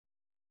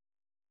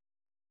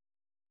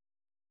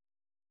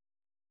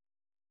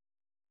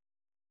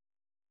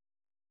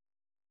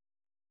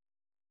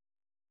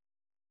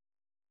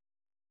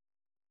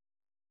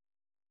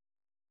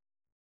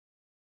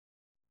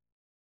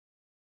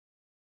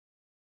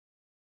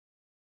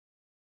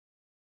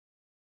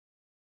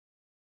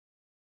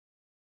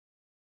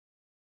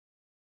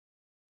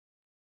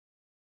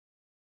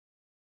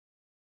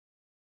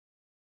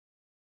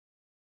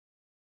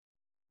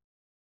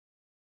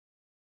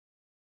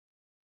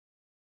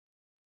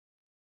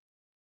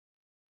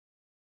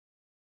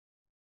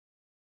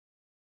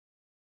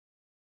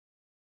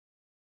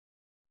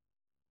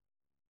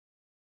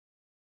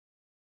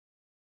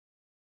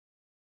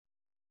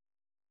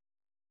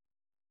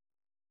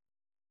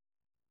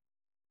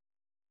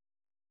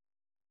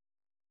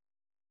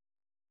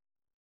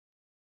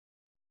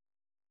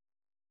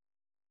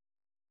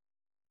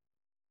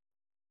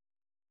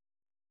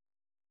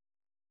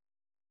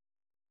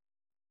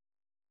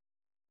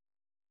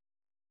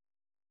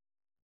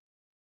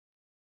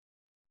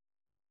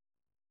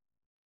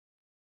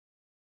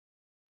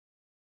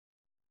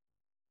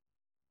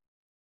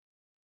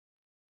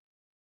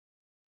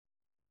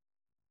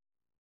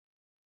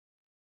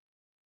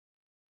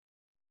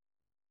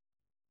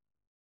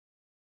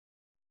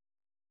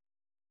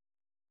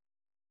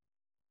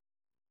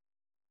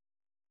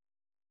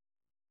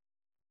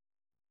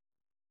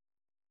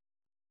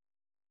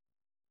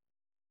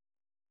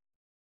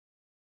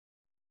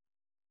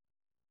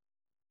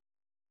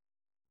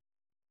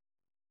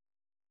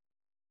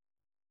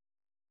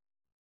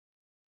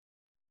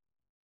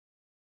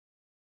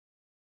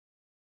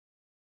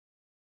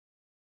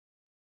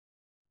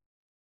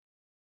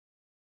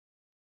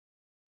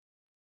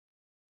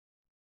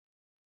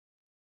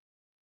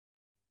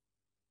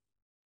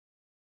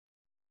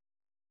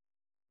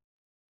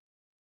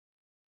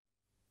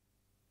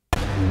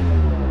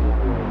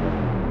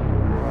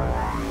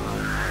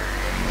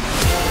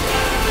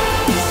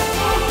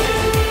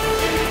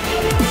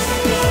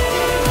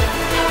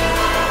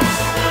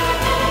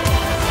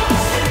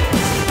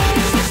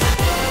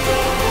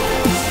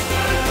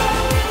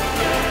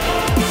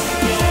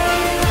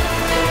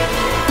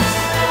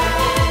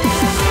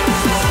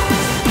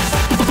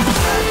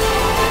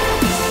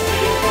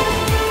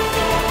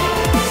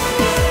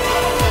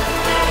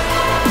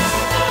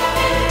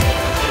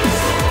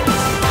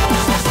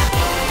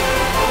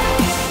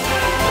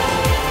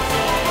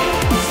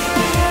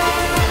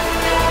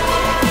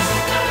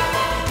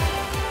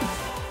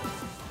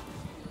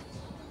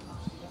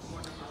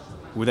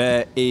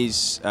there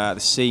is the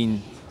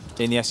scene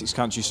in the Essex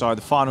countryside.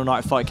 The final night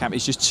of fight camp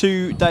is just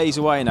 2 days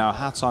away now.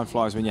 How time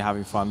flies when you're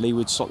having fun.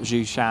 Leewood stopped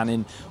Zhu Shan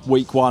in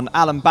week 1.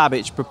 Alan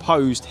Babbage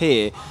proposed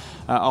here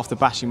after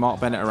bashing Mark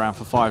Bennett around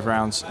for 5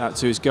 rounds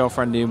to his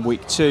girlfriend in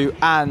week 2.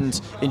 And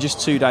in just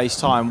 2 days'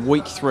 time,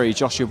 week 3,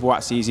 Joshua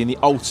Buatsi is in the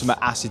ultimate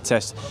acid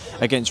test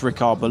against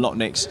Ricards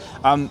Bolotniks.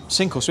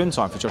 Sink or swim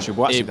time for Joshua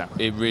Buatsi.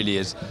 It really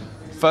is.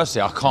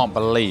 Firstly, I can't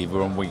believe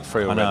we're on week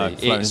 3 already.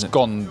 I know, it's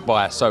gone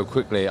by so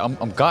quickly.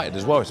 I'm gutted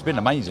as well. It's been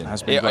amazing.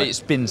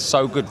 It's been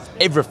so good.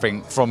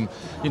 Everything from,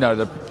 you know,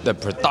 the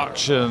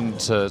production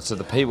to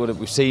the people that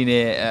we've seen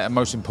here, and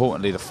most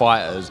importantly, the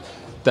fighters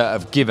that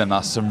have given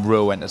us some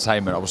real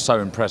entertainment. I was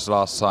so impressed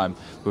last time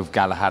with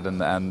Galahad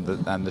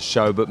and the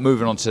show. But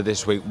moving on to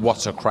this week,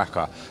 what a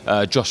cracker.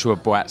 Joshua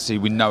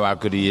Buatsi, we know how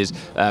good he is.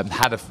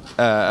 Had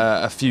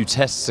a few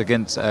tests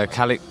against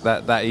Kalik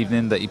that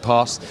evening that he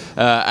passed.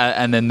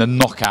 And then the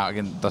knockout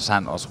against Dos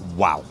Santos.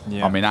 Wow.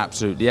 Yeah. I mean,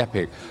 absolutely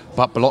epic.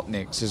 But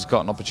Bolotniks has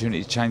got an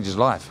opportunity to change his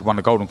life. He won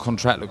a golden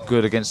contract, looked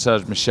good against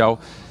Serge Michel.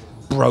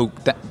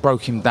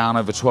 Broke him down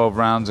over 12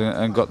 rounds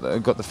and got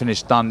the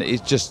finish done.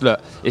 It's just,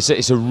 look,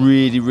 it's a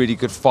really, really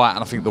good fight, and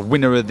I think the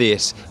winner of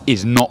this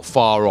is not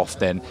far off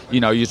then.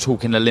 You know, you're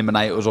talking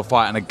eliminators or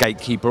fighting a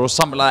gatekeeper or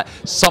something like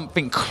that,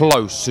 something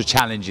close to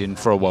challenging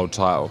for a world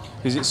title.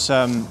 Because it's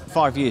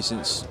 5 years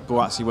since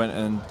Buatsi went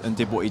and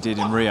did what he did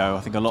in Rio. I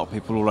think a lot of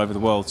people all over the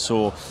world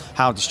saw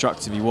how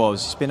destructive he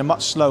was. It's been a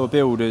much slower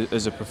build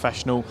as a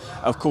professional.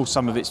 Of course,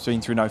 some of it's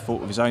been through no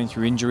fault of his own,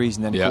 through injuries,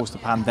 and then of course the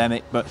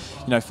pandemic. But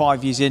you know,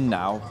 5 years in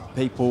now,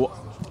 people,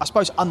 I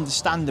suppose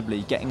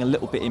understandably, getting a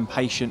little bit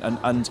impatient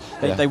and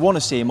they want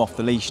to see him off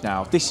the leash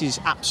now. This is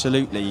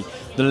absolutely,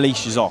 the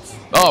leash is off.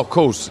 Oh, of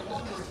course.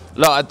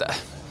 Look,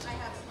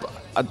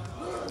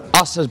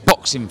 us as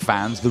boxing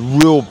fans, the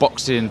real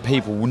boxing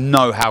people will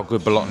know how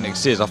good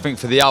Bolotniks is. I think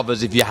for the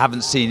others, if you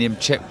haven't seen him,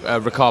 check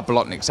Ricards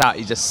Bolotniks out.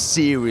 He's a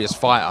serious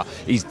fighter.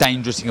 He's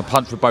dangerous. He can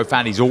punch with both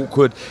hands. He's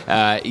awkward.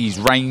 He's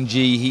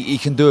rangy. He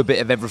can do a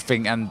bit of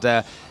everything.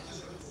 And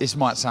this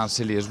might sound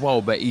silly as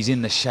well, but he's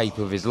in the shape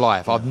of his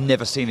life. I've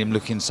never seen him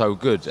looking so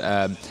good.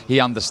 He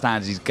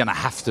understands he's going to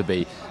have to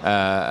be.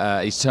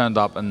 He's turned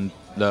up, and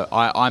look,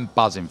 I'm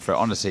buzzing for it.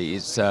 Honestly,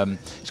 it's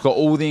got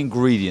all the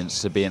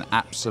ingredients to be an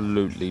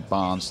absolutely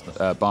barn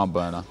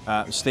burner.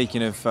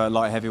 Speaking of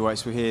light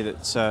heavyweights, we hear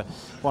that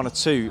 1 or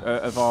 2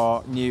 of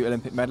our new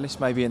Olympic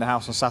medalists may be in the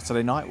house on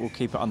Saturday night. We'll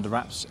keep it under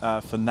wraps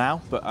for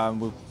now, but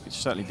we'll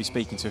certainly be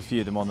speaking to a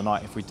few of them on the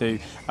night if we do.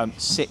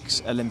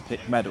 6 Olympic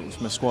medals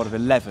from a squad of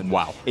 11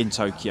 in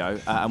Tokyo,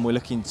 and we're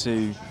looking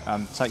to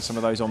take some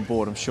of those on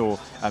board, I'm sure,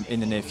 in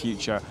the near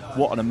future.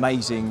 What an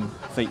amazing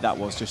feat that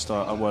was. Just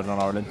a word on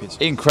our Olympians.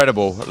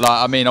 Incredible. Like,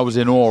 I mean, I was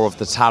in awe of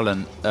the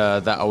talent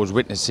that I was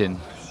witnessing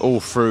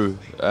all through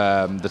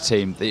the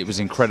team. It was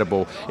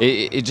incredible.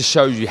 It just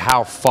shows you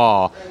how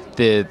far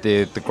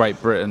the Great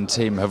Britain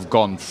team have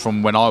gone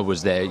from when I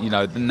was there. You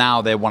know,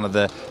 now they're one of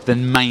the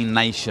main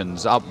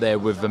nations, up there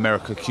with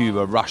America,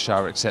 Cuba,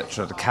 Russia,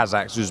 etc., the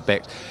Kazakhs,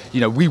 Uzbeks.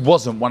 You know, we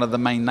wasn't one of the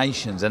main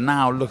nations, and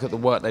now look at the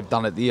work they've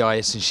done at the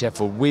EIS in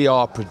Sheffield. We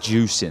are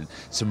producing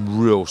some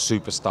real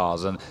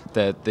superstars, and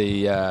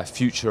the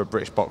future of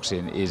British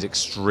boxing is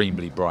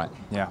extremely bright.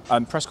 Yeah.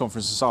 Press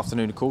conference this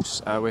afternoon, of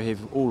course. We're here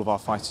with all of our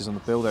fighters on the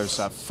bill. There's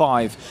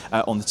 5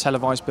 on the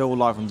televised bill,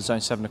 live on the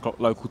Zone 7 o'clock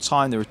local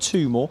time. There are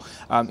 2 more,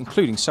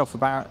 including Selfa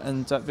Barrett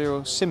and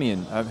Viral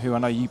Simeon, who I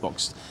know you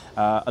boxed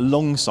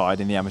alongside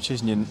in the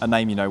amateurs, and a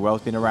name you know well,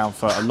 has been around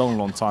for a long,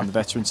 long time, the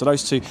veteran. So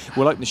those 2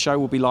 will open the show.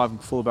 We'll be live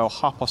before the bell,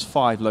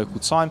 5:30 local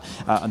time,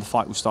 and the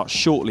fight will start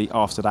shortly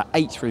after that.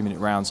 8 3-minute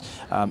rounds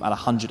at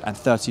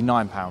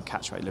 £139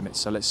 catch weight limit.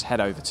 So let's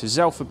head over to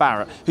Selfa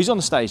Barrett, who's on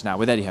the stage now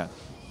with Eddie Hearn.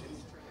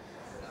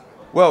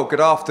 Well, good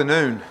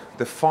afternoon.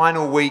 The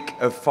final week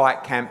of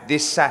fight camp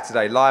this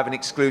Saturday, live and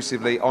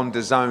exclusively on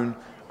DAZN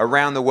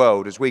around the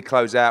world, as we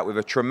close out with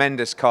a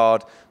tremendous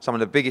card, some of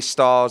the biggest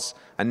stars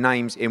and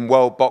names in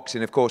world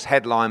boxing, of course,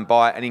 headlined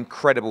by an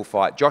incredible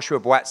fight. Joshua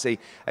Buatsi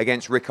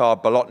against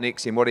Ricards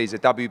Bolotniks in what is a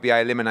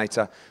WBA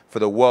eliminator for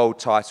the world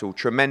title.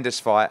 Tremendous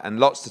fight, and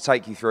lots to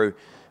take you through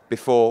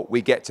before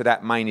we get to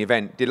that main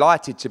event.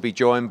 Delighted to be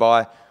joined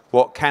by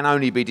what can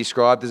only be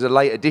described as a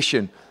late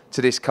addition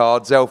to this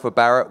card. Selfa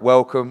Barrett,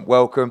 welcome,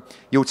 welcome.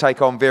 You'll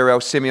take on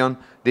Viral Simeon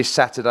this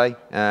Saturday.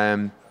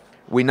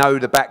 We know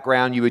the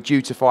background. You were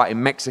due to fight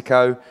in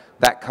Mexico.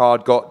 That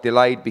card got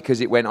delayed because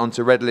it went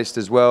onto red list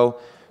as well.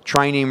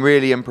 Training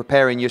really and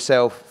preparing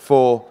yourself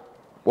for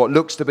what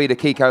looks to be the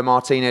Kiko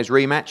Martinez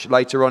rematch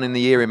later on in the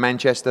year in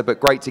Manchester.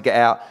 But great to get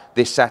out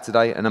this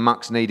Saturday, and a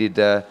much needed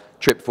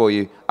trip for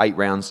you. 8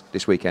 rounds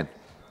this weekend.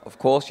 Of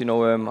course, you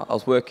know, I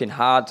was working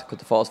hard because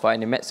the I was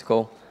fighting in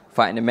Mexico,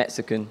 fighting a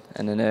Mexican,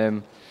 and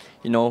then,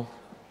 you know,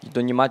 you've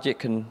done your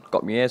magic and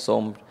got me here,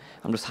 so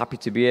I'm just happy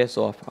to be here,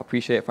 so I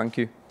appreciate it. Thank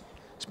you.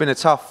 It's been a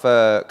tough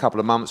couple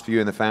of months for you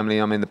and the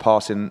family. I mean, the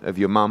passing of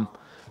your mum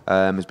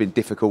has been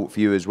difficult for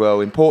you as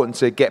well. Important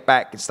to get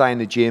back and stay in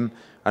the gym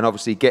and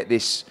obviously get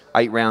this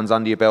 8 rounds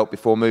under your belt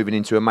before moving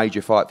into a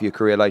major fight for your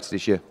career later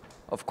this year.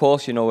 Of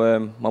course, you know,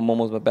 my mum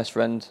was my best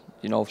friend.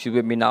 You know, she's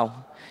with me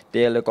now.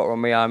 Dale got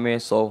Rami Army,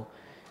 so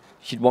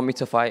she'd want me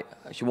to fight.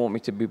 She won't me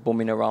to be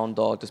bumming around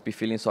or just be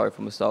feeling sorry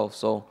for myself.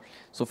 So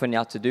something you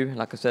had to do.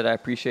 Like I said, I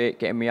appreciate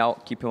getting me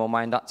out, keeping my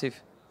mind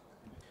active.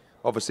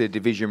 Obviously, the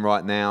division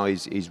right now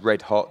is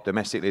red hot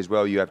domestically as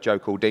well. You have Joe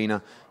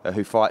Cordina,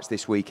 who fights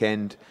this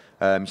weekend.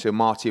 So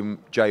Martin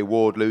J.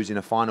 Ward losing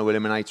a final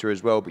eliminator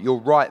as well. But you're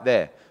right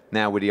there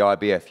now with the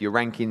IBF. Your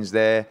rankings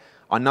there.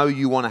 I know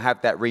you want to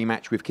have that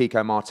rematch with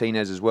Kiko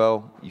Martinez as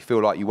well. You feel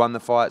like you won the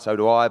fight, so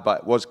do I, but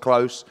it was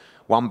close.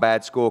 One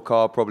bad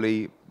scorecard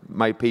probably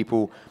made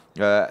people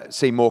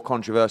see more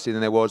controversy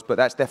than there was, but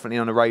that's definitely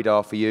on the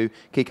radar for you.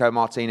 Kiko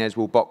Martinez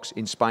will box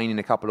in Spain in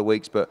a couple of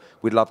weeks, but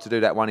we'd love to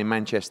do that one in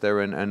Manchester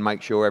and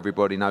make sure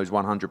everybody knows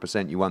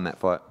 100% you won that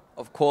fight.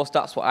 Of course,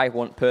 that's what I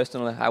want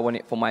personally. I want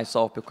it for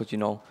myself because, you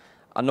know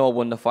I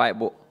won the fight,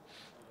 but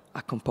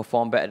I can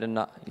perform better than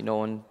that, you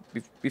know, and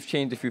we've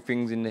changed a few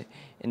things in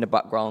the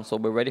background, so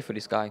we're ready for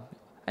this guy,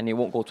 and he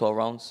won't go 12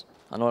 rounds.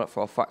 I know that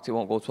for a fact he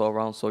won't go 12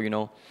 rounds, so, you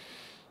know,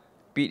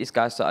 beat this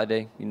guy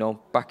Saturday, you know,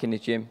 back in the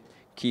gym,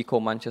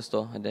 Kiko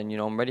Manchester, and then, you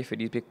know, I'm ready for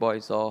these big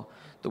boys or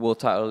the world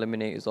title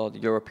eliminators or the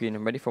European.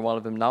 I'm ready for all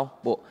of them now,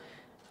 but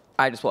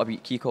I just want to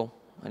beat Kiko,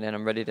 and then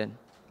I'm ready then.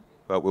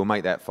 Well, we'll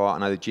make that fight. I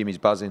know the gym is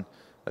buzzing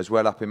as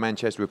well up in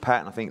Manchester with Pat,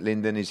 and I think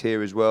Lyndon is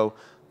here as well.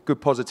 Good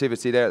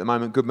positivity there at the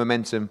moment, good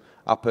momentum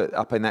up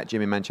in that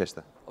gym in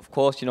Manchester. Of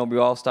course, you know, we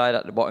all started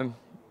at the bottom.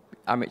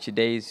 Amateur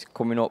days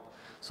coming up,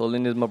 so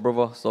Lyndon's my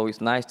brother, so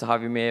it's nice to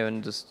have him here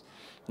and just,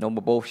 you know,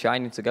 we're both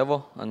shining together,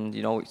 and,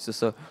 you know, it's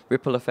just a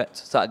ripple effect.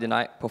 Saturday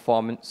night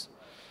performance,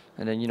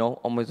 and then, you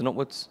know, onwards and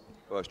upwards.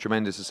 Well, it's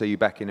tremendous to see you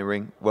back in the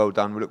ring. Well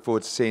done. We look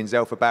forward to seeing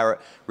Zelfa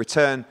Barrett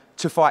return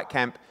to Fight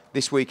Camp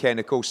this weekend.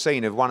 Of course,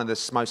 scene of one of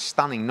the most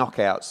stunning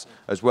knockouts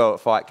as well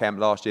at Fight Camp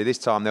last year. This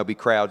time there'll be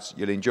crowds.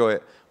 You'll enjoy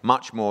it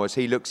much more as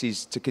he looks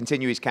to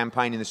continue his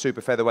campaign in the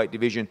super featherweight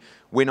division,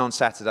 win on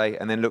Saturday,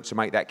 and then look to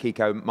make that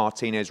Kiko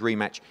Martinez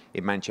rematch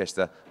in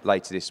Manchester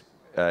later this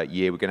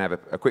year. We're going to have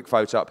a quick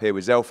photo up here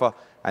with Zelfa,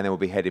 and then we'll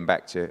be heading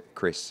back to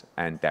Chris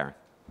and Darren.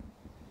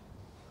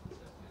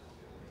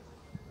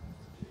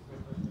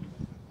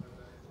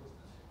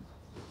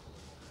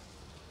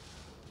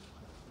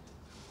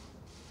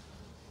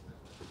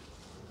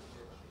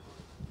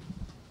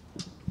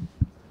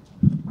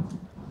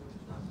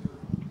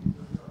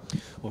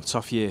 Well,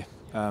 tough year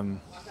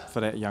for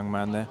that young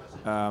man there.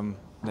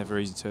 Never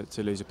easy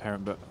to lose a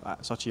parent, but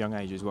at such a young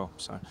age as well.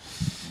 So,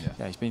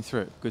 yeah, he's been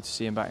through it. Good to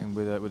see him back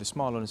with a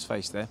smile on his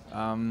face there.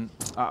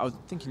 I was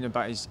thinking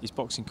about his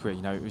boxing career.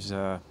 You know, it was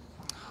I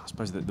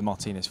suppose the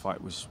Martinez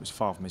fight was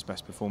far from his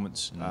best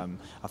performance.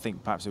 I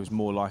think perhaps there was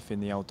more life in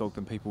the old dog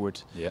than people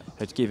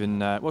had given.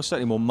 Well,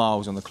 certainly more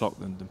miles on the clock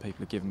than people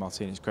had given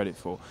Martinez credit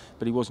for.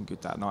 But he wasn't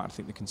good that night. I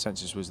think the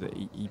consensus was that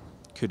he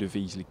could have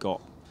easily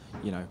got,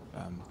 you know,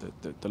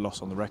 the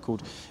loss on the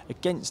record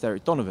against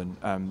Eric Donovan.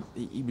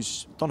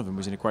 Donovan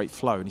was in a great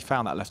flow, and he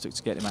found that left hook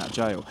to get him out of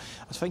jail.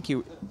 I think he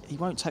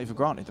won't take for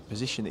granted the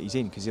position that he's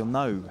in, because he'll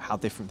know how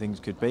different things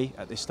could be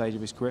at this stage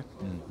of his career.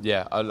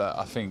 Yeah,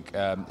 I think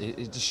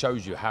it just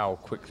shows you how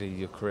quickly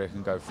your career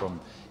can go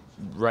from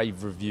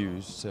rave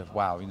reviews to,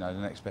 wow, you know, the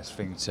next best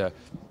thing to,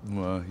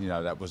 well, you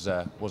know, that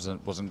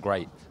wasn't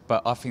great.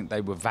 But I think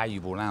they were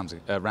valuable rounds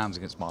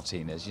against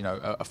Martinez. You know,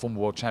 a former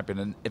world champion,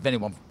 and if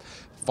anyone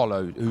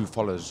who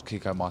follows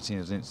Kiko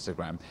Martinez on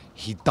Instagram,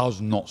 he does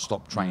not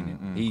stop training.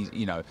 He's,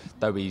 you know,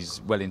 though he's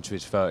well into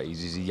his 30s,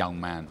 he's a young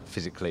man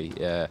physically,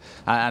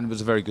 and it was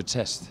a very good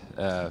test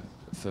for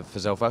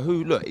Zelfa,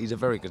 who, look, he's a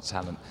very good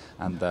talent,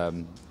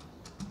 and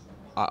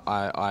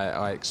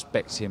I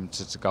expect him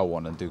to go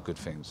on and do good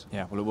things.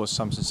 Yeah, well, it was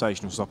some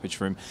sensational stoppage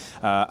for him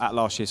at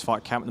last year's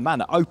Fight Camp. The man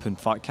that opened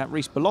Fight Camp,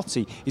 Ricards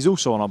Bolotniks, is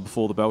also on our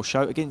Before the Bell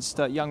show against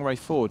young Ray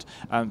Ford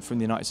from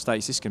the United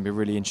States. This is going to be a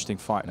really interesting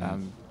fight.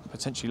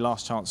 Potentially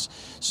last chance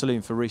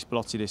saloon for Ricards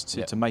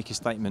Bolotniks to make a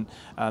statement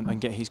and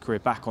get his career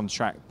back on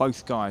track.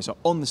 Both guys are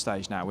on the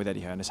stage now with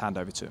Eddie Hearn. Let's hand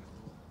over to him.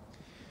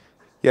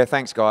 Yeah,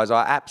 thanks, guys.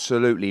 I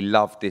absolutely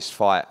loved this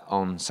fight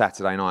on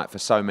Saturday night for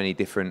so many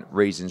different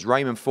reasons.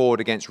 Raymond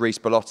Ford against Ricards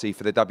Bolotniks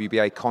for the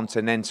WBA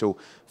Continental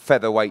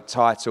Featherweight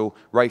title.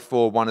 Ray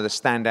Ford, one of the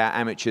standout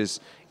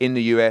amateurs in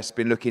the US,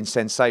 been looking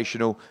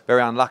sensational.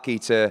 Very unlucky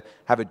to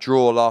have a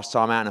draw last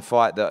time out in a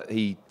fight that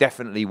he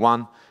definitely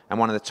won, and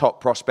one of the top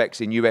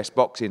prospects in US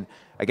boxing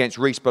against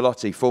Ricards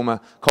Bolotniks,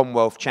 former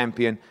Commonwealth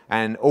champion,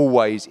 and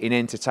always in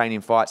entertaining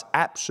fights.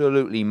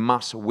 Absolutely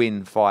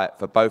must-win fight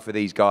for both of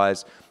these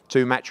guys.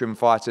 Two matchroom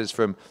fighters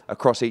from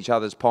across each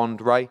other's pond.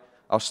 Ray,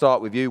 I'll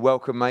start with you.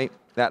 Welcome, mate.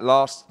 That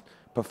last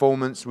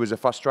performance was a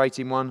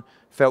frustrating one.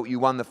 Felt you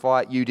won the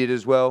fight. You did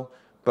as well.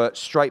 But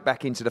straight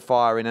back into the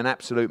fire in an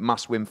absolute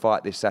must-win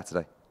fight this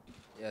Saturday.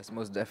 Yes,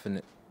 most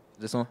definite.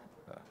 This one?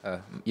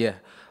 Yeah.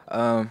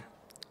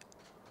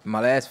 My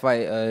last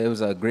fight, it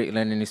was a great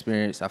learning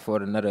experience. I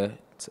fought another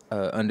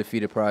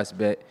undefeated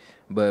prospect.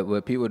 But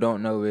what people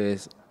don't know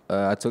is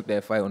I took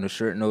that fight on a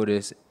short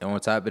notice. And on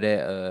top of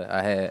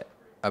that,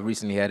 I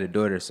recently had a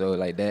daughter, so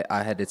like that,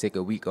 I had to take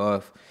a week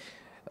off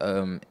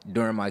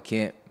during my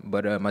camp.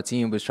 But my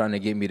team was trying to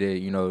get me to,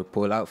 you know,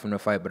 pull out from the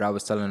fight. But I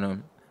was telling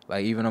them,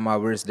 like, even on my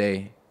worst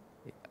day,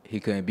 he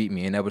couldn't beat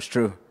me, and that was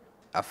true.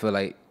 I feel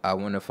like I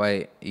won the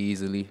fight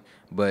easily,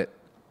 but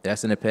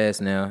that's in the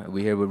past now.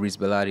 We're here with Ricards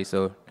Bolotniks,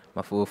 so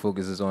my full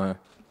focus is on him.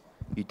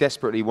 You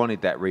desperately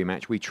wanted that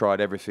rematch. We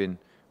tried everything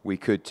we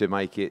could to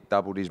make it,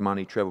 doubled his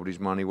money, trebled his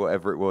money,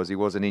 whatever it was. He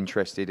wasn't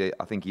interested.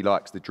 I think he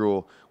likes the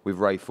draw with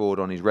Ray Ford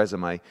on his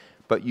resume.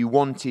 But you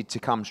wanted to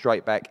come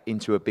straight back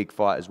into a big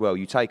fight as well.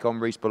 You take on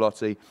Ricards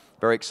Bolotniks,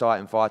 very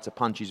exciting fighter,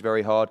 punches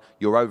very hard.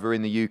 You're over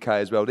in the UK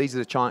as well. These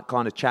are the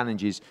kind of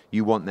challenges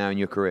you want now in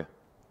your career.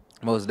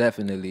 Most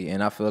definitely,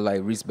 and I feel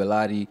like Ricards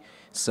Bolotniks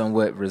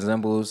somewhat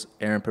resembles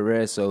Aaron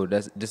Perez, so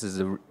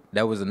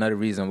that was another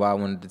reason why I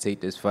wanted to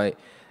take this fight,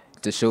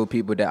 to show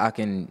people that I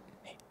can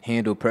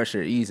handle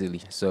pressure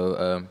easily.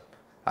 So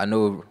I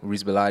know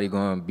Ricards Bolotniks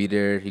gonna be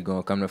there. He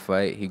gonna come to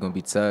fight. He gonna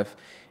be tough,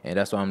 and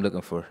that's what I'm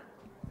looking for.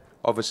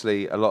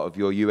 Obviously, a lot of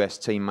your US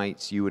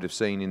teammates you would have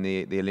seen in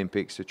the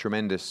Olympics, a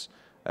tremendous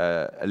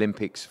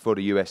Olympics for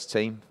the US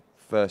team.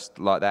 First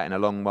like that in a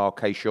long while,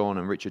 Keyshawn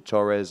and Richard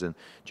Torres and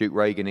Duke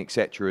Reagan,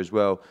 etc. as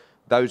well.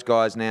 Those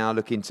guys now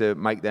looking to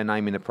make their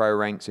name in the pro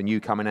ranks, and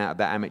you coming out of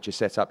that amateur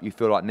setup, you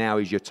feel like now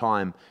is your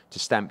time to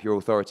stamp your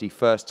authority.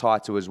 First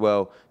title as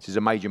well. This is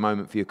a major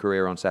moment for your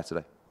career on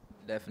Saturday.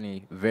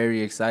 Definitely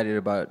very excited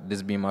about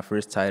this being my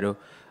first title.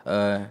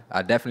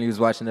 I definitely was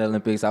watching the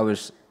Olympics. I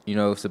was, you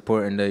know,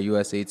 supporting the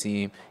USA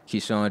team,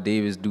 Keyshawn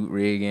Davis, Duke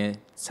Reagan,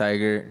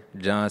 Tiger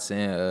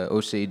Johnson,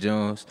 O'Shea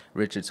Jones,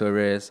 Richard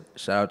Torres.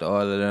 Shout out to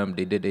all of them.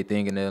 They did their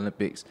thing in the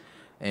Olympics.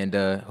 And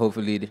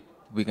hopefully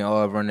we can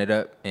all run it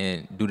up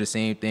and do the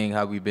same thing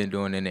how we've been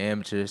doing in the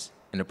amateurs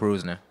and the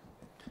pros now.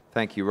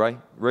 Thank you, Ray.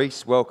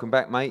 Reece, welcome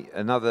back, mate.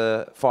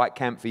 Another fight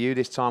camp for you,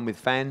 this time with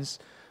fans.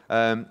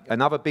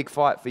 Another big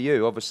fight for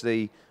you.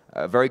 Obviously,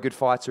 a very good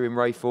fighter in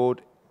Ray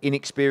Ford.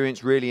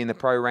 Inexperienced really in the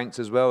pro ranks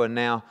as well, and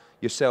now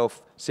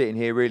yourself sitting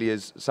here really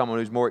as someone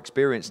who's more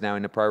experienced now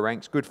in the pro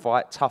ranks. Good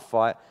fight, tough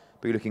fight,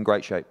 but you look in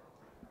great shape.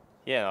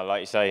 Yeah, like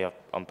you say,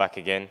 I'm back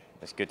again.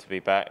 It's good to be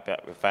back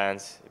with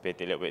fans. It'll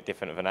be a little bit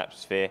different of an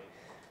atmosphere,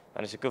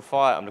 and it's a good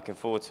fight. I'm looking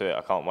forward to it.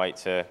 I can't wait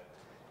to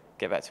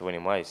get back to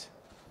winning ways.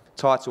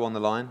 Title on the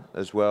line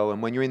as well,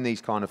 and when you're in these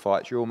kind of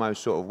fights, you're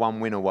almost sort of one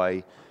win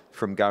away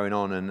from going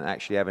on and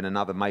actually having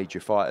another major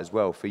fight as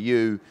well. For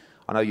you,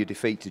 I know your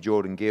defeat to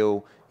Jordan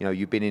Gill, you know,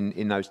 you've been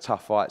in those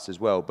tough fights as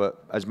well,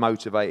 but as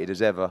motivated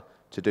as ever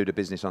to do the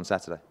business on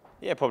Saturday.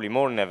 Yeah, probably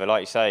more than ever.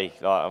 Like you say,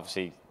 like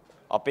obviously,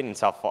 I've been in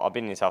tough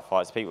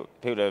fights. People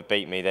that have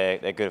beat me,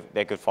 they're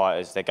good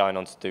fighters. They're going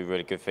on to do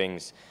really good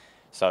things.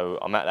 So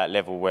I'm at that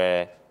level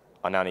where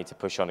I now need to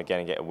push on again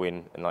and get a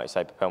win, and like you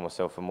say, propel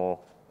myself for more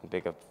and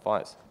bigger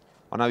fights.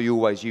 I know you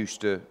always used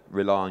to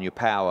rely on your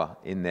power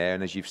in there,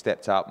 and as you've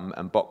stepped up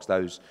and boxed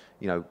those,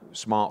 you know,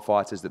 smart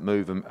fighters that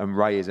move, and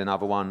Ray is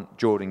another one,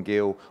 Jordan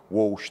Gill,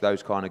 Walsh,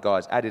 those kind of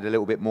guys, added a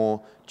little bit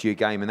more to your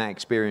game, and that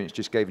experience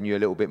just giving you a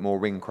little bit more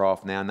ring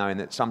craft now, knowing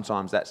that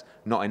sometimes that's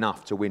not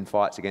enough to win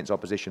fights against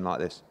opposition like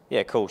this.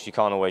 Yeah, of course, you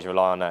can't always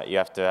rely on that. You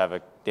have to have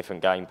a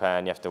different game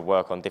plan. You have to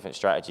work on different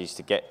strategies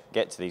to get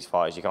to these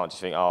fighters. You can't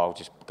just think, oh, I'll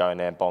just go in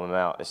there and bomb them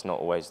out. It's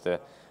not always the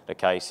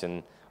case,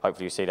 and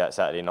hopefully you see that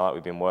Saturday night.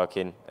 We've been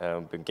working,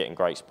 we've been getting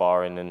great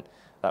sparring, and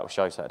that will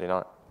show Saturday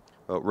night.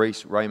 Well,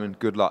 Reece, Raymond,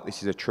 good luck.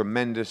 This is a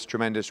tremendous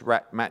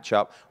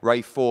matchup.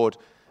 Ray Ford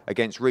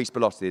against Ricards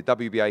Bolotniks, the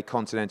WBA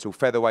Continental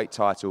Featherweight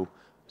title,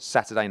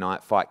 Saturday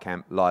night fight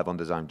camp live on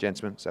DAZN.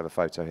 Gentlemen, let's have a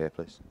photo here,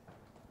 please.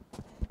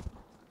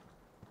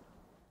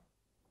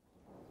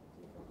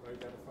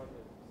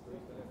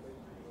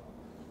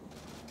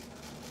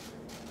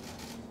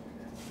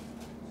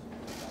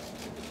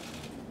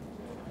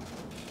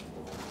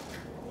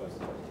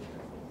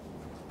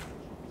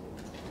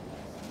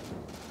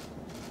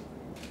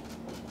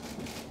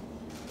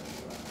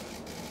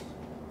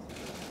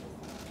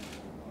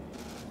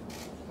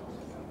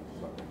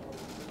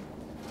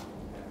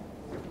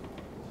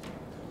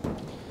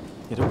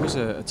 Yeah, there was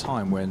a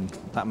time when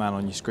that man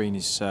on your screen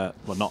is,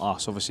 well, not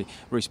us, obviously.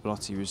 Ricards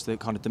Bolotniks was the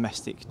kind of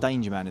domestic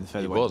danger man in the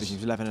featherweight division.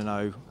 He was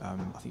 11-0. I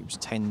think it was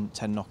 10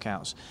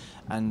 knockouts.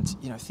 And,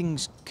 you know,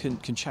 things can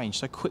change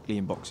so quickly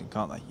in boxing,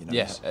 can't they? You know,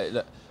 yes.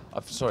 Look,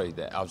 I'm sorry,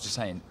 I was just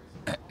saying,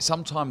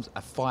 sometimes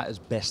a fighter's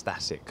best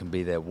asset can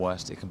be their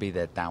worst, it can be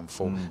their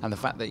downfall. And the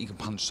fact that he can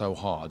punch so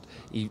hard,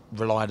 he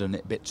relied on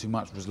it a bit too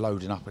much, was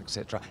loading up,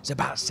 etc. It's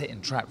about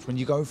setting traps. When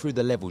you go through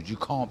the levels, you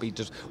can't be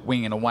just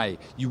winging away.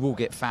 You will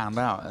get found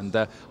out, and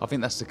I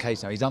think that's the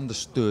case now. He's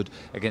understood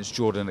against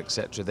Jordan,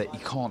 etc., that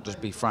he can't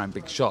just be throwing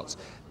big shots.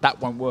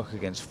 That won't work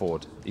against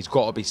Ford. He's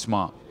got to be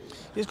smart.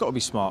 He's got to be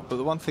smart, but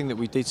the one thing that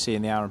we did see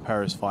in the Aaron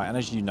Perez fight, and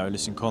as you know,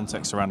 listen,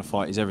 context around a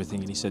fight is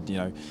everything, and he said, you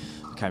know,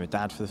 became a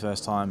dad for the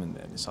first time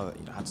and so that,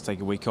 you know, had to take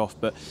a week off,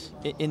 but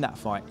in that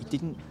fight he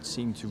didn't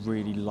seem to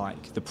really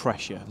like the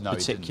pressure. No,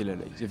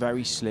 particularly. He's a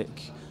very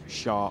slick,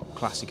 sharp,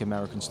 classic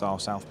American style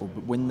southpaw,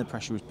 but when the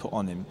pressure was put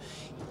on him,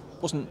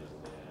 wasn't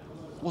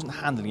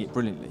handling it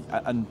brilliantly.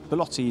 And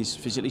Bolotniks is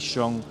physically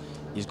strong,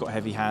 he's got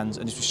heavy hands,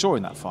 and as we saw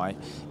in that fight,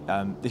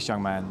 this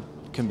young man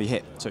can be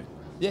hit too.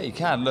 Yeah, you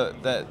can. Look,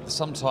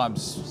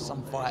 sometimes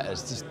some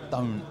fighters just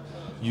don't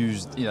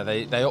use,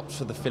 they opt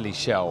for the Philly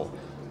shell.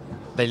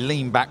 They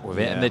lean back with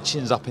it and their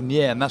chin's up in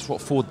the air, and that's what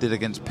Ford did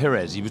against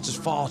Perez. He was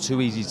just far too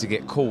easy to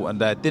get caught and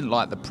didn't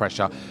like the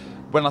pressure.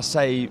 When I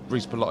say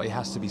Ricards Bolotniks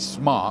has to be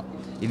smart,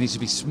 he needs to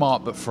be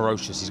smart but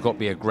ferocious. He's got to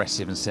be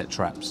aggressive and set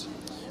traps.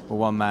 Well,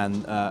 one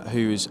man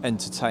who's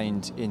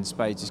entertained in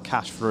spades is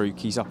Cash Farouk.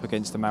 He's up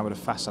against a man with a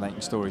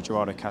fascinating story,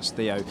 Gerardo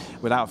Castillo.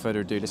 Without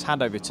further ado, let's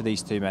hand over to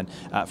these two men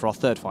for our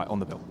third fight on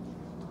the bill.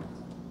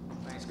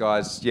 Thanks,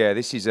 guys. Yeah,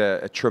 this is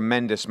a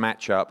tremendous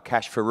matchup.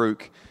 Cash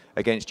Farouk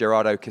against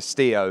Gerardo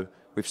Castillo.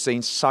 We've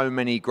seen so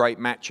many great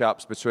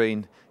matchups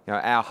between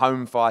our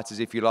home fighters,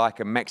 if you like,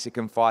 and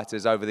Mexican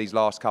fighters over these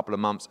last couple of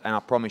months, and I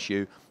promise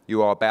you,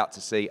 you are about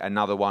to see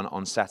another one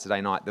on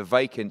Saturday night. The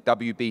vacant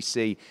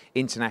WBC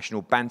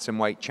International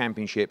Bantamweight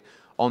Championship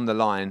on the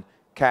line.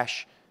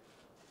 Cash,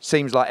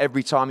 seems like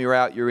every time you're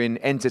out, you're in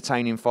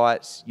entertaining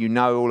fights. You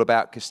know all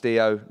about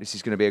Castillo. This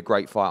is going to be a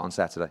great fight on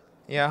Saturday.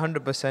 Yeah,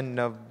 100%.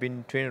 I've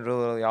been training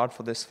really, really hard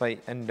for this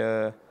fight, and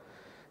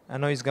I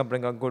know he's going to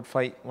bring a good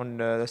fight on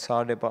this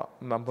Saturday, but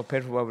I'm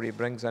prepared for whatever he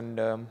brings, and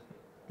I'm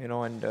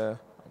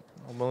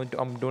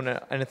doing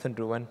anything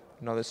to win,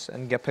 this,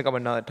 and pick up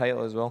another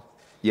title as well.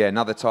 Yeah,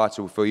 another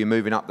title for you,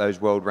 moving up those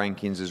world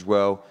rankings as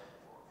well.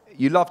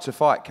 You love to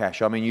fight,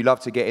 Cash. I mean, you love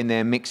to get in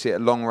there, mix it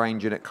at long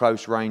range and at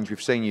close range. We've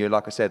seen you,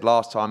 like I said,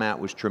 last time out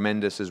was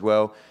tremendous as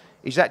well.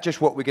 Is that just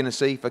what we're going to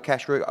see for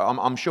Cash Farouk?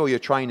 I'm sure your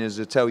trainers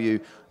will tell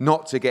you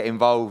not to get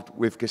involved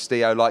with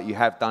Castillo like you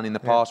have done in the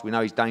past. We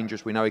know he's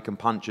dangerous. We know he can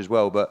punch as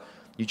well, but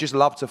you just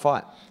love to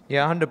fight.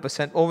 Yeah,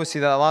 100%.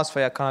 Obviously, that last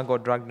fight I kind of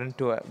got dragged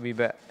into it,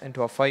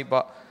 into a fight,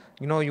 but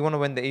you want to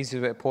win the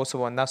easiest way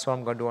possible, and that's what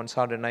I'm going to do on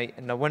Saturday night.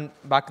 And I went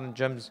back in the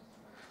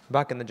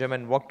gym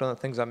and worked on the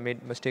things I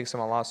made mistakes in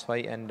my last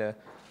fight. And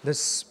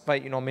this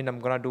fight, I'm going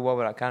to do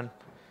whatever I can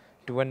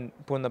to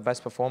put in the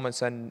best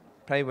performance and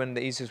probably win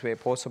the easiest way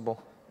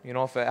possible.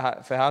 If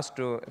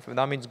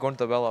that means going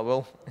to the well, I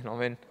will.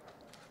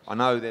 I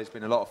know there's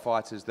been a lot of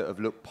fighters that have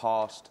looked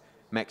past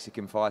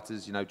Mexican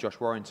fighters. Josh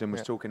Warrington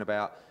was talking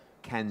about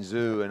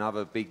Kanzu and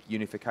other big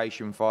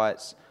unification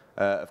fights.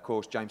 Of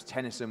course, James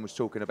Tennyson was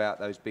talking about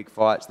those big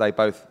fights. They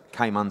both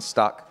came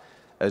unstuck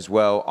as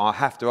well. I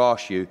have to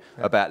ask you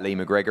about Lee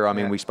McGregor. I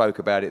mean, we spoke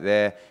about it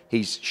there.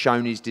 He's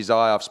shown his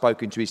desire. I've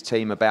spoken to his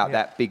team about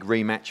that big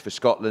rematch for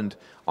Scotland.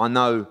 I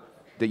know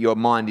that your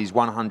mind is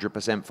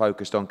 100%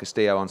 focused on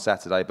Castillo on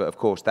Saturday, but of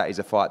course, that is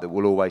a fight that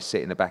will always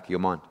sit in the back of your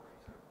mind.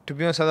 To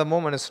be honest, at the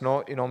moment, it's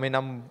not.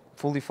 I'm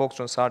fully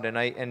focused on Saturday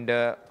night, and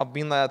I've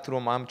been like that through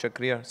my amateur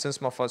career.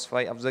 Since my first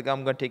fight, I was like,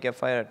 I'm going to take a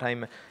fight at a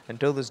time.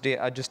 Until this day,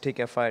 I just take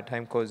a fight at a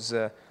time because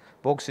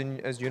boxing,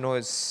 as you know,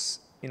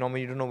 is, you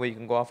don't know where you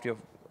can go after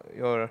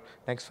your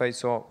next fight.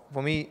 So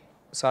for me,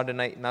 Saturday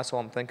night, and that's all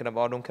I'm thinking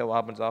about. I don't care what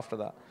happens after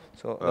that.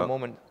 So at the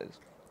moment,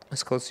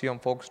 it's close to you, I'm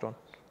focused on.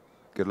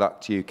 Good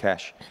luck to you,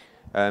 Cash.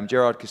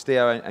 Gerard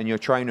Castillo and your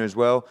trainer as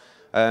well.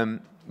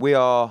 We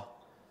are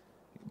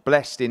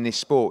blessed in this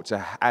sport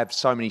to have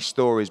so many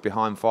stories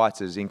behind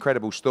fighters.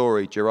 Incredible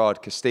story,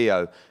 Gerard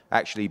Castillo,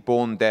 actually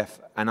born deaf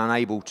and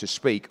unable to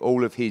speak.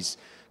 All of his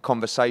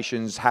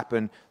conversations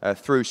happen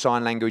through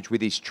sign language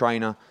with his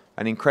trainer.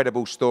 An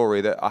incredible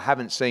story that I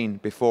haven't seen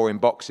before in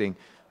boxing.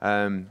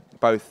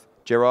 Both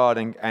Gerard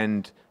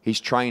and his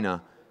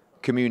trainer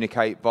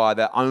communicate via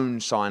their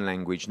own sign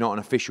language, not an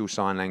official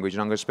sign language.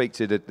 And I'm going to speak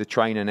to the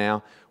trainer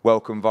now,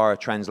 welcome via a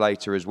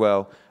translator as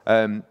well.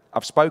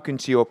 I've spoken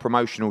to your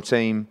promotional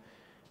team.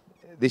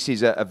 This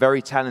is a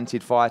very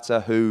talented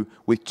fighter who,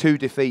 with 2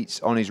 defeats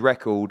on his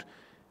record,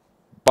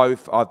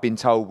 both, I've been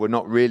told, were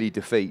not really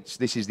defeats.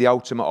 This is the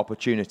ultimate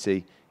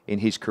opportunity in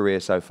his career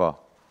so far.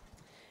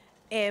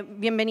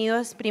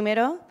 Bienvenidos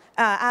primero.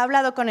 Ha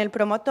hablado con el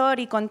promotor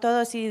y con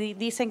todos y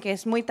dicen que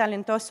es muy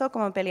talentoso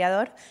como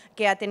peleador,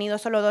 que ha tenido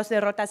solo 2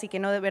 derrotas y que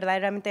no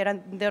verdaderamente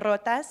eran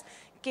derrotas.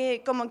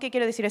 ¿Qué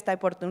quiere decir esta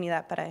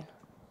oportunidad para él?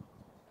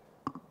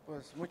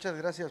 Pues muchas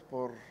gracias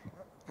por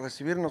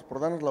recibirnos,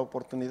 por darnos la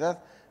oportunidad.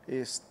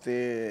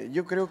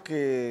 Yo creo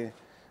que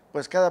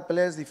pues cada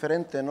pelea es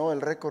diferente, ¿no? El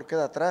récord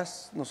queda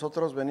atrás.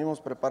 Nosotros venimos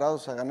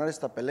preparados a ganar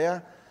esta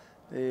pelea.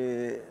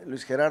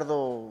 Luis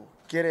Gerardo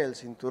quiere el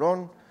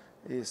cinturón.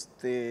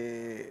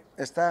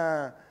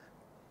 Está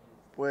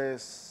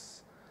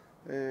pues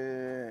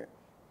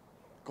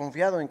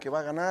confiado en que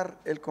va a ganar.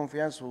 Él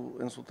confía en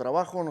su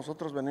trabajo.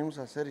 Nosotros venimos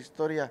a hacer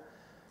historia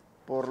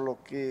por lo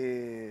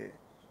que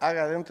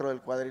haga dentro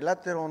del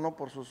cuadrilátero, no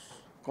por sus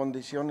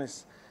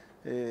condiciones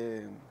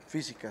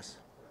físicas.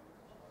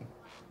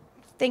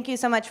 Thank you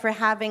so much for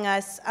having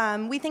us.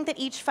 We think that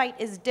each fight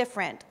is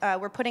different.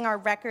 We're putting the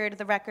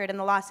record and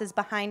the losses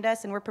behind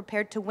us, and we're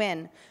prepared to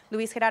win.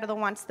 Luis Gerardo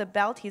wants the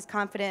belt. He's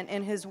confident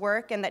in his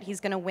work and that he's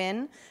going to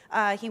win.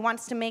 He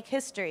wants to make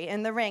history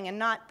in the ring, and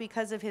not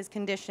because of his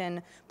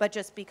condition, but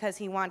just because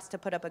he wants to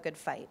put up a good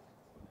fight.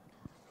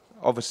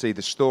 Obviously,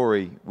 the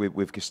story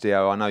with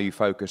Castillo, I know you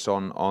focus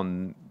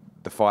on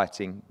the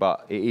fighting,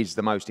 but it is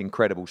the most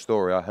incredible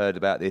story. I heard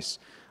about this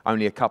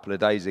only a couple of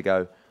days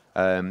ago.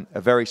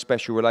 A very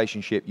special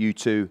relationship you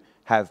two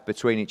have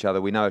between each other.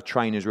 We know a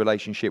trainer's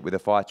relationship with a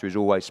fighter is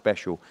always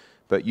special,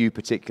 but you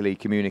particularly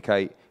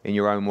communicate in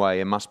your own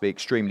way and must be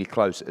extremely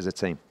close as a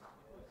team.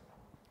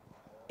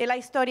 En la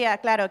historia,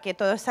 claro, que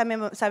todos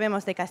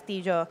sabemos de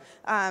Castillo.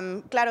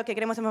 Claro que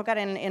queremos enfocar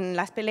en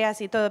las peleas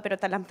y todo, pero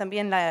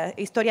también la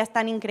historia es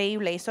tan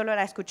increíble y solo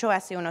la escuchó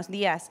hace unos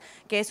días,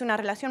 que es una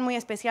relación muy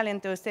especial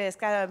entre ustedes.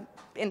 Cada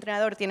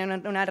entrenador tiene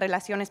una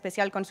relación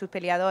especial con su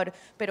peleador,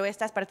 pero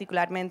esta es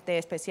particularmente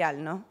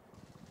especial, ¿no?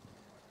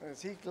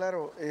 Sí,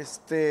 claro.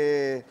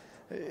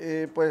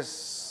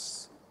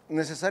 Pues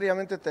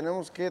necesariamente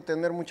tenemos que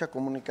tener mucha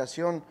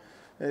comunicación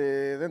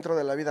dentro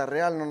de la vida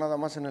real, no nada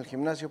más en el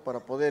gimnasio, para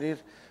poder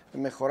ir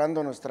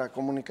mejorando nuestra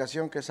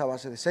comunicación, que es a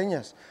base de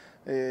señas.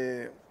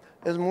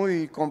 Es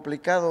muy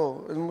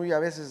complicado, es muy a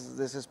veces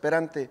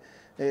desesperante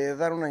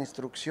dar una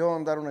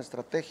instrucción, dar una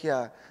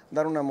estrategia,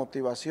 dar una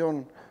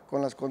motivación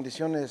con las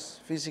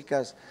condiciones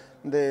físicas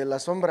de la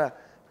sombra,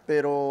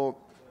 pero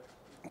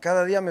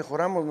cada día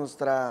mejoramos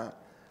nuestra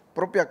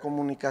propia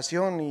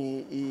comunicación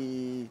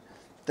y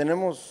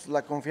tenemos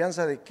la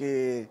confianza de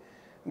que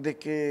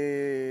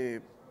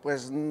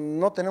pues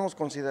no tenemos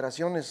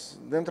consideraciones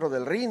dentro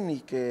del ring y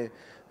que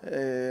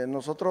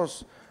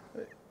nosotros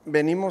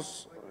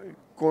venimos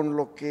con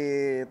lo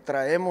que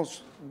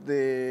traemos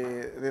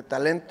de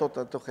talento,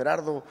 tanto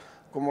Gerardo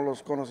como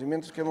los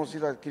conocimientos que hemos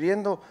ido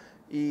adquiriendo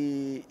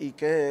y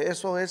que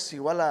eso es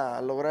igual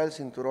a lograr el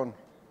cinturón.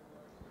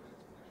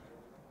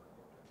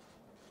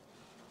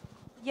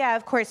 Yeah,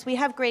 of course. We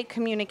have great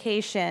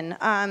communication,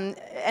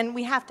 and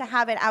we have to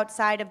have it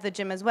outside of the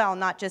gym as well,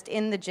 not just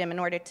in the gym, in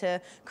order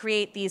to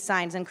create these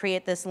signs and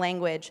create this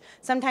language.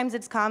 Sometimes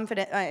it's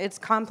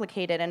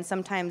complicated, and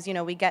sometimes, you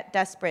know, we get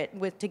desperate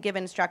to give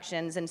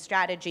instructions and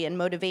strategy and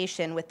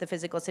motivation with the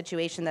physical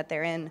situation that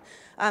they're in.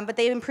 But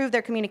they improve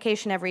their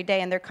communication every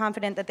day, and they're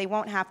confident that they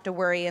won't have to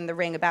worry in the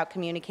ring about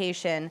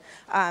communication,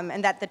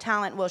 and that the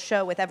talent will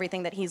show with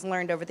everything that he's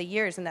learned over the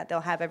years, and that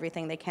they'll have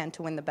everything they can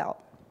to win the belt.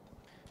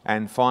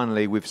 And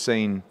finally, we've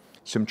seen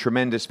some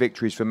tremendous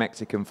victories for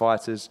Mexican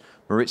fighters.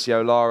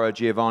 Mauricio Lara,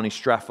 Giovanni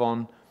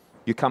Straffon.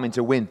 You're coming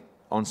to win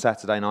on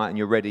Saturday night and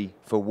you're ready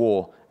for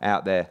war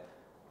out there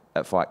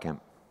at Fight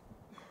Camp.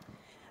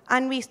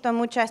 Han visto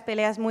muchas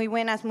peleas muy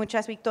buenas,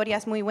 muchas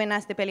victorias muy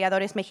buenas de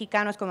peleadores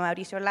mexicanos como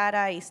Mauricio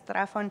Lara y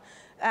Straffon.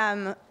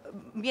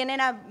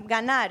 ¿Vienen a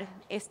ganar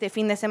este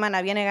fin de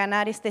semana? ¿Vienen a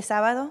ganar este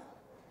sábado?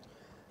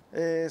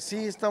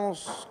 Sí,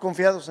 estamos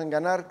confiados en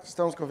ganar,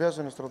 estamos confiados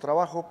en nuestro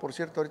trabajo. Por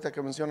cierto, ahorita que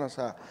mencionas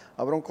a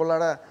Bronco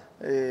Lara,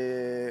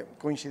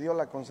 coincidió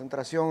la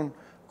concentración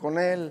con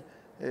él.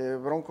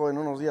 Bronco en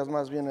unos días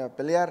más viene a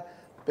pelear,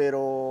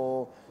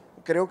 pero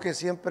creo que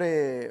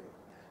siempre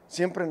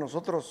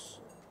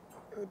nosotros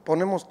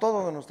ponemos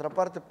todo de nuestra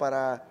parte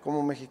para,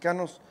 como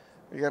mexicanos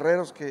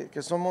guerreros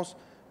que somos,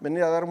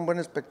 venir a dar un buen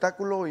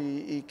espectáculo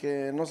y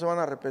que no se van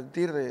a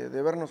arrepentir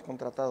de vernos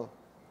contratado.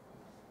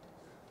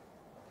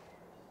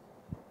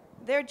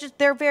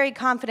 They're very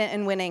confident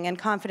in winning and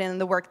confident in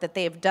the work that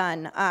they've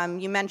done.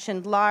 You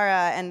mentioned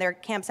Lara, and their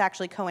camps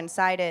actually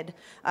coincided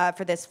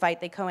for this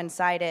fight. They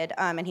coincided,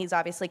 and he's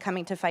obviously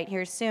coming to fight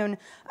here soon.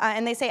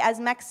 And they say, as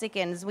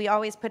Mexicans, we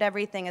always put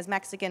everything as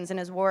Mexicans and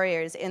as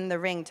warriors in the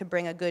ring to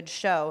bring a good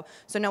show.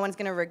 So no one's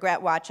going to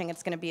regret watching.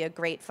 It's going to be a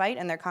great fight,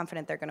 and they're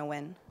confident they're going to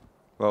win.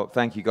 Well,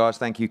 thank you, guys.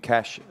 Thank you,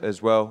 Cash,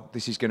 as well.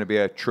 This is going to be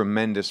a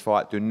tremendous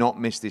fight. Do not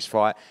miss this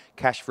fight.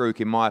 Cash Farouk,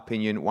 in my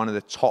opinion, one of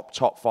the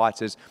top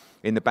fighters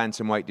in the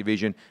bantamweight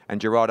division,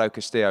 and Gerardo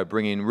Castillo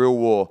bringing real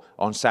war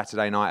on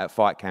Saturday night at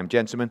Fight Camp.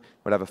 Gentlemen,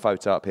 we'll have a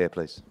photo up here,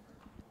 please.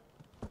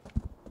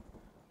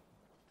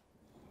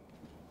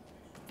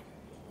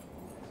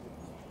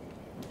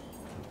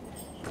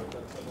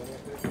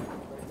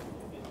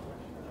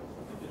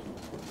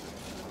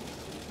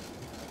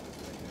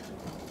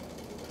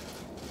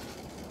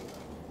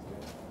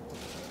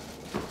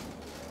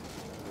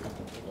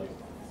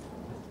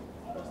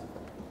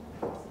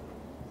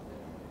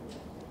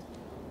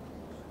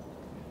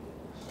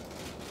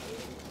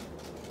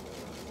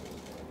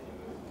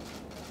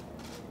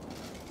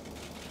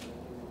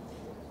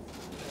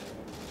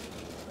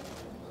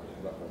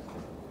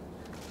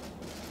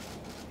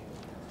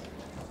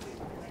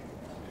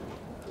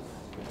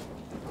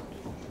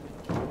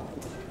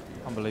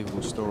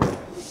 Unbelievable story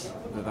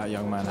that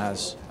young man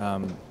has.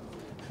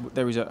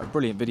 There is a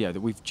brilliant video that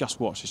we've just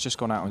watched. It's just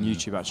gone out on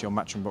YouTube, actually, on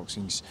Matchroom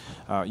Boxing's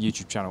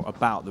YouTube channel,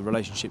 about the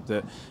relationship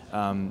that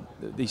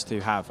these two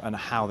have and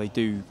how they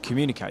do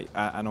communicate.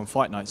 And on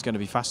fight night, it's going to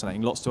be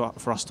fascinating. Lots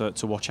for us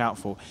to watch out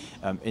for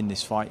in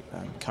this fight.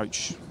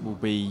 Coach will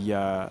be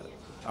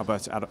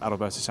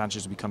Adalberto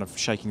Sanchez will be kind of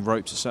shaking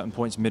ropes at certain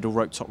points. Middle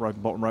rope, top rope,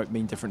 and bottom rope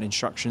mean different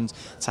instructions.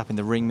 Tapping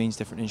the ring means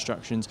different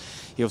instructions.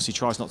 He obviously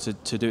tries not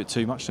to do it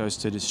too much so as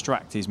to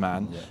distract his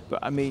man. Yeah. But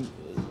I mean,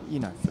 you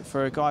know,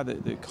 for a guy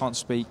that can't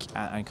speak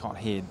and can't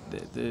hear,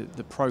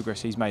 the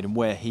progress he's made and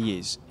where he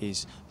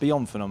is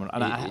beyond phenomenal.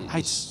 And I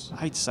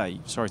hate to say,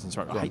 sorry to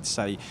interrupt, but I hate to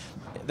say,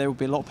 there will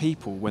be a lot of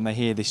people when they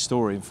hear this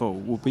story in full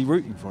will be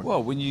rooting for him.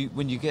 Well, when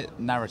you get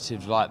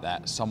narratives like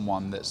that,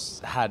 someone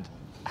that's had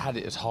had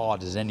it as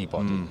hard as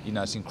anybody. You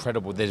know, it's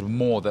incredible. There's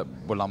more that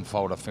will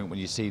unfold, I think, when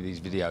you see these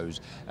videos.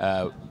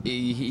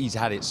 He's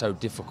had it so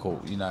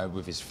difficult, you know,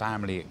 with his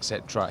family,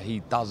 etc. He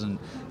doesn't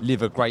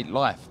live a great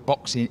life.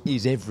 Boxing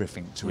is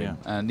everything to him,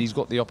 and he's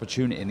got the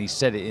opportunity, and he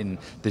said it in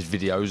these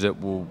videos that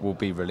will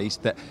be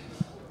released, that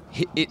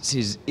it's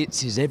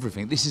his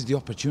everything. This is the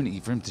opportunity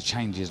for him to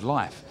change his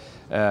life.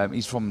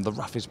 He's from the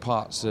roughest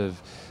parts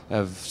of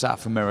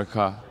South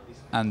America,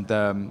 and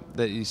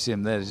that you see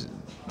him there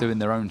doing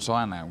their own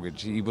sign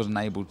language. He wasn't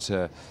able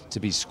to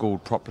be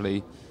schooled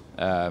properly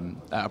at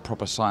a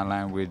proper sign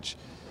language.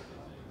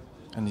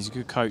 And he's a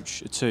good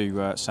coach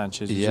too,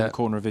 Sanchez. He was in the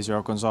corner of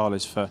Israel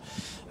Gonzalez for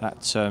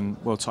that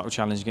world title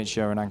challenge against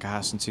Joran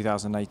Ancajas in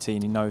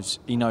 2018. He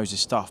knows his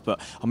stuff. But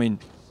I mean,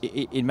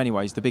 in many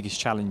ways, the biggest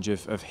challenge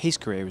of his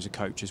career as a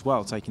coach as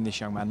well, taking this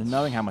young man and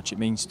knowing how much it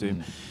means to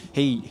him.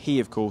 He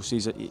of course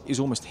is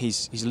almost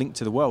his link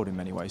to the world in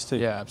many ways too.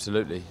 Yeah,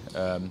 absolutely.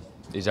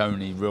 His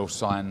only real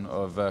sign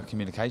of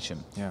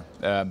communication.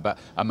 Yeah. But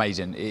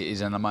amazing. It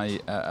is an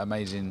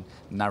amazing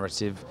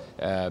narrative.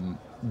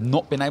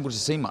 Not been able to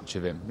see much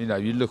of him. You know,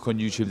 you look on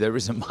YouTube, there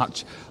isn't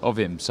much of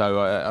him.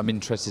 So I'm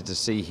interested to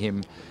see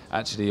him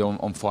actually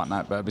on Fight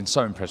Night. But I've been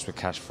so impressed with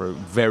Cash Fruit.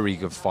 Very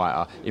good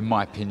fighter, in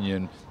my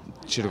opinion.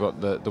 Should have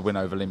got the win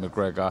over Lee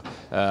McGregor.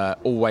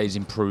 Always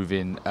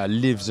improving,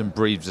 lives and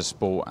breathes the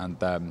sport, and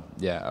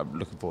yeah, I'm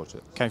looking forward to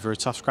it. Came for a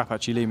tough scrap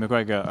actually, Lee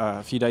McGregor.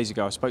 A few days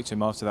ago, I spoke to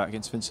him after that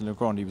against Vincent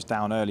Legrand. He was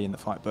down early in the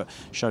fight, but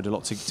showed a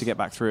lot to get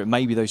back through it.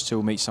 Maybe those two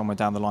will meet somewhere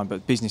down the line,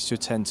 but business to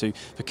attend to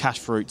for Cash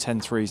Fruit.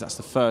 10-3s. That's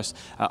the first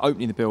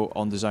opening the bill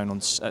on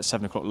DAZN at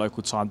 7 o'clock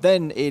local time.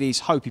 Then it is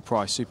Hopi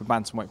Price, super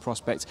bantamweight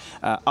prospect,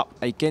 up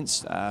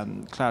against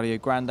Claudio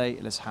Grande.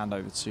 Let's hand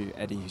over to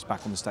Eddie, who's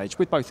back on the stage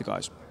with both the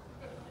guys.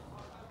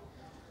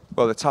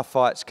 Well, the tough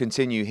fights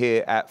continue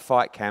here at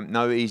Fight Camp.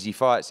 No easy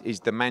fights is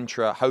the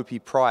mantra. Hopi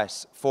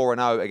Price,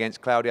 4-0 against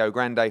Claudio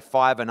Grande,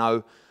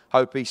 5-0.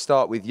 Hopi,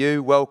 start with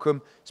you.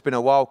 Welcome. It's been a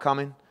while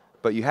coming,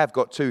 but you have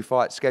got 2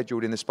 fights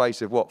scheduled in the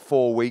space of, what,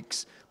 4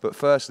 weeks? But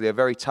firstly, a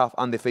very tough,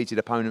 undefeated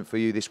opponent for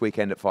you this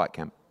weekend at Fight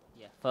Camp.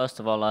 Yeah, first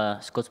of all,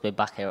 it's good to be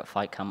back here at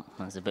Fight Camp.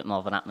 There's a bit more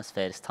of an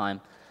atmosphere this time.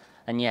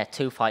 And yeah,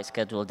 2 fights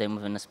scheduled in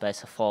within the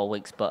space of 4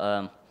 weeks,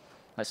 but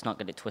let's not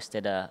get it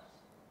twisted.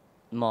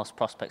 Most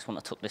prospects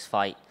wouldn't have took this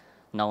fight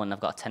knowing they've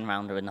got a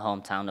 10-rounder in the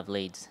hometown of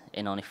Leeds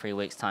in only 3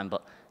 weeks' time,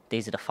 but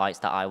these are the fights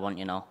that I want,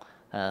 you know.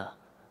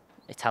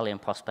 Italian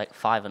prospect,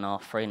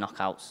 5-0, 3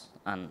 knockouts,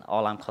 and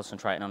all I'm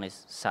concentrating on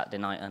is Saturday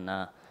night and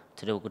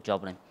to do a good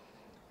job on him.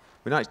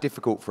 We know it's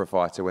difficult for a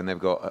fighter when they've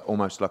got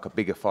almost like a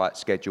bigger fight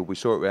scheduled. We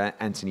saw it with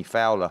Anthony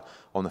Fowler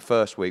on the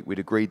first week. We'd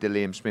agreed the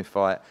Liam Smith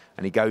fight,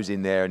 and he goes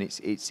in there, and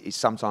it's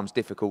sometimes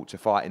difficult to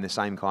fight in the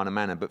same kind of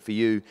manner. But for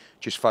you,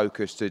 just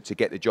focus to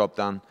get the job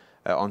done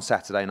on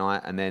Saturday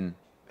night, and then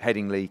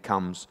Headingley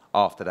comes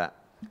after that.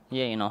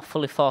 Yeah, you know,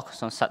 fully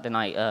focused on Saturday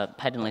night.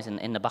 Headingley's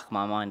in the back of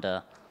my mind.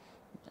 I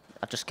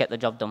just get the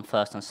job done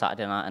first on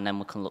Saturday night, and then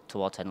we can look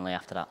towards Headingley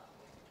after that.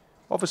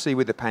 Obviously,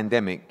 with the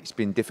pandemic, it's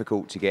been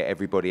difficult to get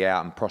everybody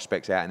out and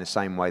prospects out in the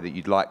same way that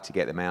you'd like to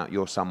get them out.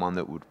 You're someone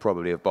that would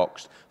probably have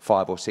boxed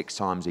 5 or 6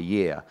 times a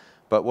year.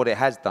 But what it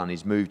has done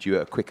is moved you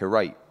at a quicker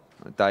rate.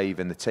 Dave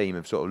and the team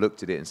have sort of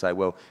looked at it and say,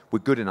 well, we're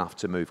good enough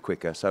to move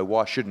quicker, so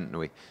why shouldn't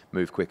we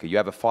move quicker? You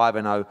have a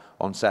 5-0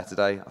 on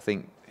Saturday. I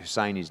think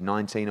Hussein is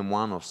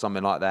 19-1 or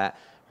something like that.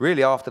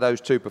 Really, after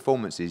those 2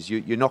 performances,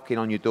 you're knocking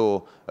on your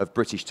door of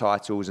British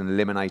titles and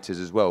eliminators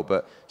as well.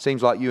 But it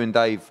seems like you and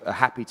Dave are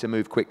happy to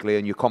move quickly,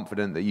 and you're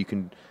confident that you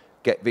can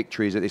get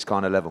victories at this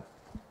kind of level.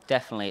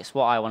 Definitely. It's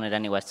what I wanted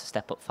anyways, to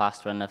step up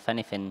faster. And if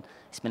anything,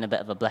 it's been a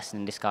bit of a blessing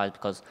in disguise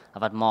because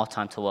I've had more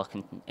time to work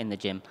in the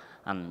gym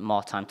and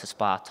more time to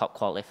spar top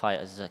quality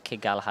fighters.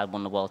 Kid Galahad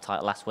won the world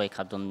title last week.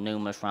 I've done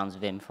numerous rounds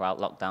with him throughout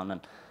lockdown,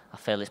 and I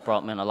feel it's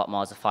brought me on a lot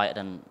more as a fighter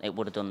than it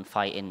would have done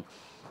fighting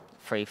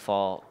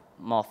 3-4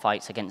 more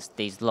fights against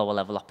these lower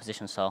level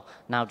opposition. So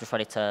now just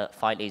ready to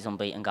fight these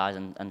unbeaten guys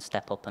and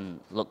step up and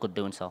look good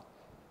doing so.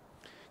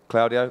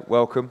 Claudio,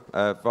 welcome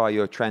via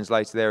your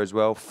translator there as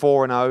well.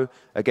 4-0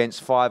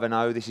 against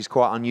 5-0. This is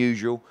quite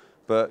unusual,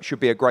 but should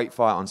be a great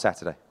fight on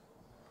Saturday.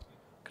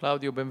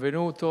 Claudio,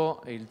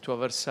 benvenuto. Il tuo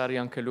avversario,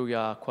 anche lui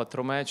ha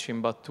 4 match,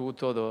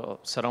 imbattuto.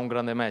 Sarà un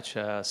grande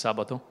match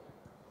sabato?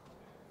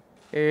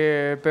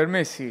 Per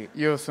me sì,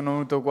 io sono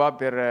venuto qua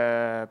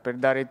per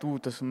dare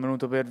tutto, sono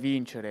venuto per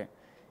vincere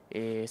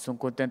e sono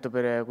contento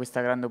per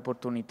questa grande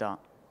opportunità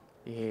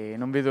e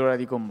non vedo l'ora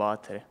di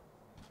combattere.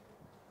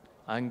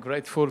 I'm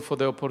grateful for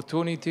the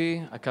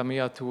opportunity. I come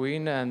here to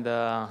win, and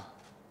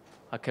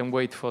I can't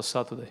wait for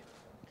Saturday.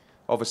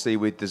 Obviously,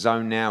 with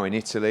DAZN now in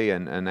Italy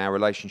and our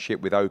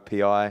relationship with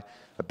OPI,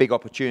 a big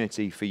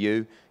opportunity for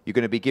you. You're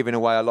going to be giving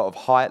away a lot of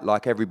height,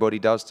 like everybody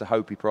does, to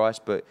Hopi Price,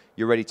 but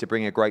you're ready to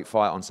bring a great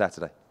fight on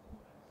Saturday.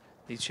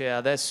 Dice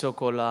adesso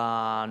con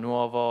il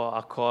nuovo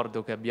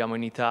accordo che abbiamo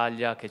in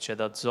Italia, che c'è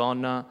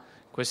DAZN,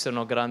 questa è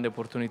una grande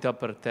opportunità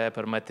per te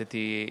per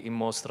metterti in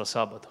mostra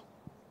sabato.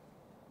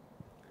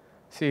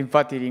 Sì,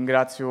 infatti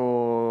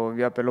ringrazio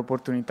per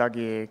l'opportunità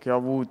che ho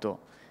avuto.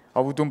 Ho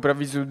avuto un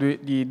preavviso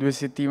di 2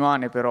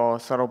 settimane, però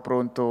sarò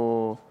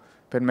pronto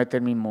per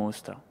mettermi in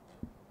mostra.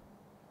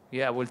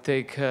 Yeah, I will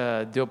take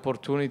the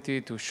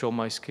opportunity to show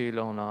my skill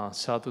on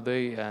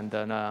Saturday, and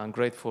I'm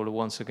grateful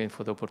once again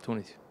for the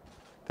opportunity.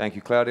 Thank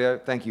you, Claudio.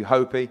 Thank you,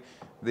 Hopi.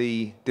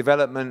 The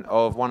development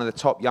of one of the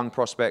top young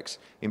prospects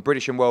in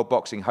British and world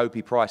boxing,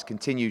 Hopi Price,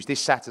 continues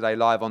this Saturday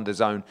live on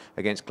DAZN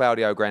against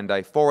Claudio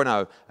Grande,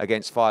 4-0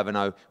 against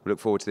 5-0. We look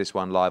forward to this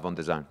one live on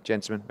DAZN.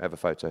 Gentlemen, we have a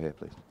photo here,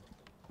 please.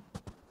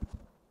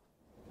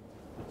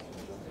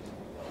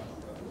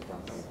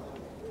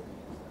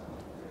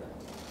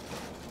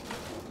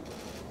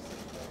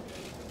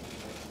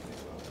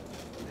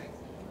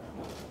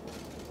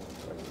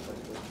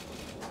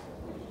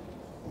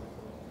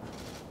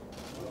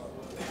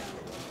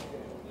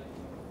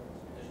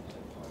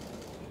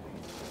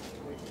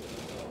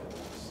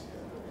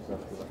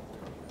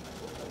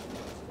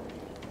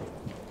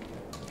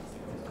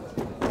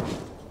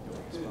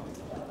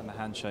 And the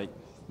handshake.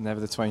 Never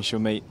the twain shall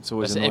meet. It's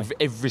always annoying.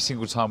 Every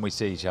single time we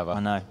see each other. I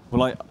know.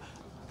 Well,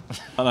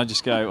 and I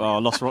just go, oh, I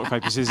lost rock,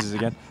 paper, scissors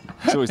again.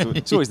 It's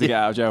always the get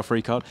out of jail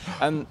free card.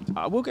 And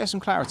we'll get some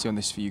clarity on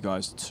this for you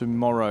guys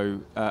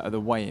tomorrow at the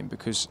weigh-in,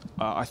 because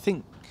I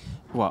think,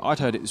 well, I'd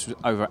heard it was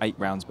over 8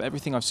 rounds, but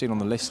everything I've seen on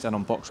the list and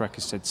on Box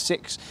Records said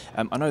 6.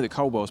 I know that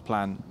Colwell's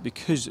plan,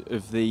 because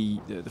of the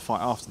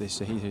fight after this,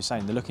 so he's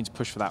saying they're looking to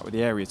push for that with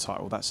the area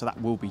title. So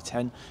that will be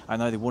 10. I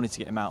know they wanted to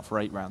get him out for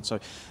 8 rounds. So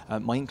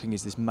my inkling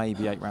is this may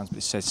be 8 rounds, but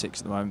it says 6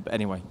 at the moment. But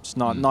anyway, it's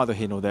neither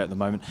here nor there at the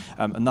moment.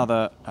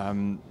 Another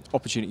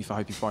opportunity for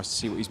Hopi Price to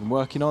see what he's been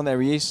working on. There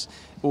he is,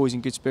 always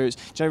in good spirits.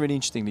 Do you know, really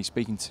interestingly,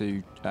 speaking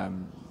to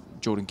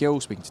Jordan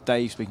Gill, speaking to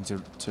Dave, speaking to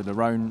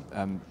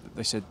Lerone,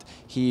 they said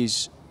he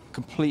is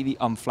completely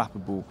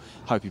unflappable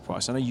Hopi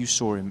Price. I know you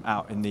saw him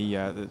out in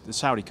the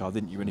Saudi card,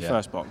 didn't you, when he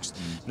first boxed?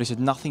 But he said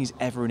nothing is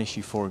ever an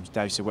issue for him.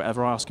 Dave said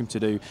whatever I ask him to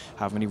do,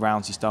 how many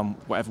rounds he's done,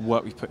 whatever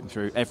work we've put him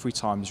through, every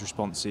time his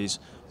response is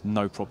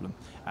no problem.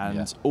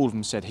 And all of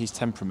them said his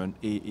temperament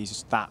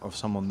is that of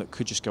someone that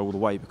could just go all the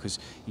way, because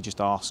he just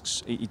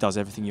asks, he does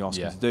everything you ask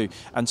him to do.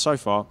 And so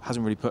far,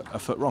 hasn't really put a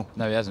foot wrong.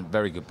 No, he hasn't.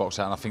 Very good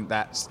boxer. And I think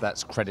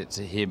that's credit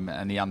to him,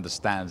 and he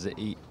understands that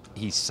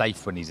he's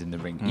safe when he's in the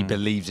ring. He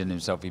believes in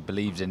himself. He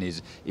believes in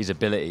his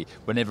ability.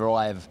 Whenever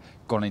I've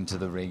gone into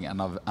the ring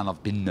and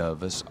I've been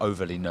nervous,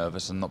 overly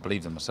nervous, and not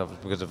believed in myself,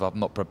 it's because I've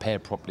not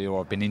prepared properly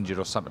or I've been injured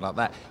or something like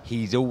that.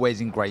 He's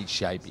always in great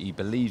shape. He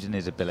believes in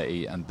his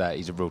ability, and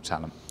he's a real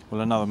talent. Well,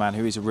 another man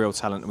who is a real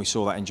talent, and we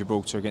saw that in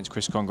Gibraltar against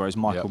Chris Congo, is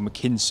Michael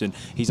McKinson.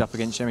 He's up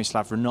against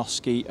Jemislav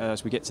Renoski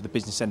as we get to the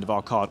business end of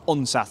our card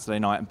on Saturday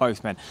night, and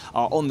both men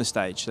are on the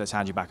stage. So let's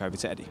hand you back over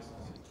to Eddie.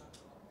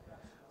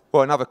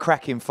 Well, another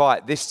cracking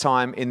fight, this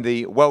time in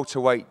the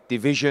welterweight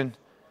division.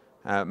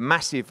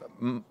 Massive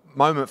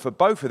moment for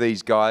both of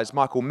these guys.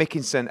 Michael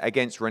McKinson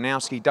against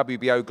Ranowski,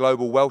 WBO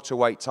Global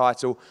Welterweight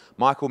title.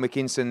 Michael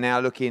McKinson now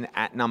looking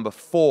at number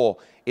 4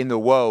 in the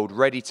world,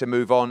 ready to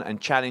move on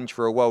and challenge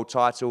for a world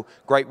title.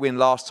 Great win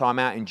last time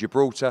out in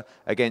Gibraltar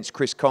against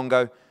Chris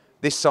Congo.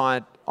 This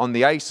side, on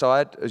the A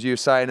side, as you were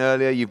saying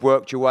earlier, you've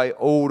worked your way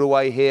all the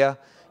way here.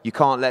 You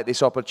can't let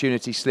this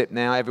opportunity slip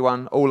now.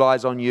 Everyone, all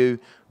eyes on you,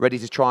 ready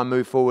to try and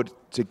move forward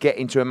to get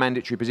into a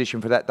mandatory position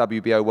for that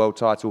WBO world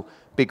title.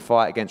 Big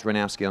fight against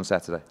Ranowski on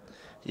Saturday.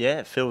 Yeah,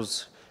 it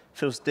feels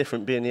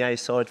different being the A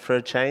side for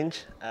a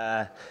change.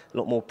 A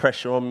lot more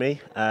pressure on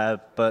me,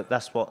 but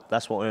that's what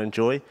I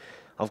enjoy.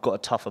 I've got a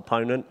tough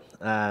opponent.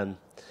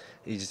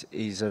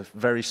 He's a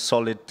very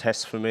solid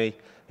test for me.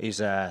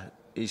 He's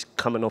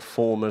coming off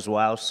form as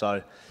well,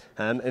 so.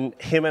 And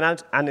him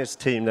and his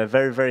team, they're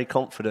very, very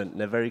confident.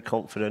 They're very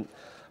confident.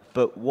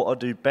 But what I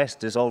do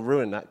best is I'll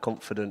ruin that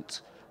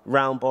confidence.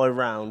 Round by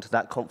round,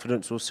 that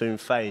confidence will soon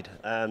fade.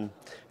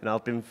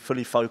 I've been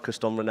fully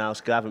focused on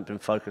Ranowski. I haven't been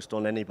focused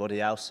on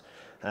anybody else.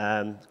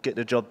 Get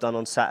the job done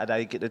on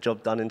Saturday, get the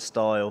job done in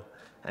style,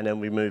 and then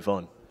we move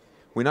on.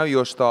 We know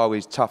your style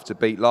is tough to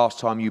beat. Last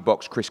time you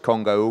boxed, Chris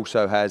Congo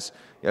also has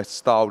a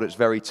style that's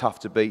very tough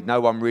to beat.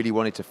 No one really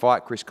wanted to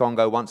fight Chris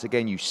Congo. Once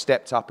again, you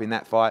stepped up in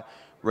that fight.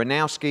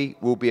 Ranowski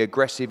will be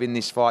aggressive in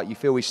this fight. You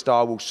feel his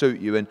style will suit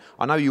you, and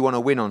I know you want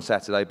to win on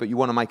Saturday, but you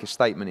want to make a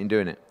statement in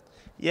doing it.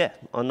 Yeah,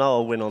 I know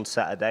I'll win on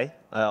Saturday.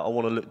 I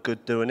want to look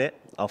good doing it.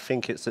 I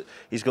think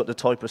he's got the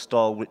type of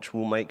style which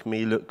will make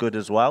me look good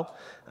as well.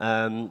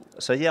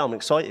 So yeah, I'm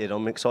excited.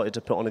 I'm excited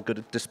to put on a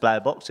good display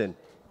of boxing.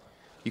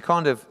 You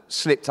kind of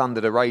slipped under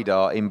the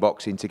radar in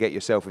boxing to get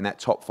yourself in that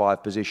top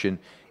 5 position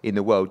in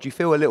the world. Do you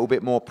feel a little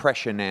bit more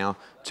pressure now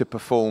to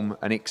perform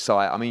and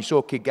excite? I mean, you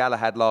saw Kid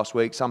Galahad last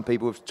week. Some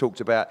people have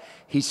talked about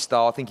his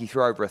style. I think he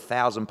threw over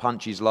 1,000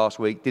 punches last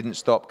week, didn't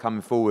stop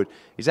coming forward.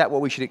 Is that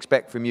what we should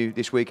expect from you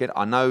this weekend?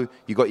 I know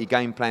you got your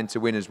game plan to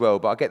win as well,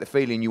 but I get the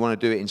feeling you want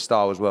to do it in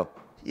style as well.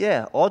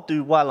 Yeah, I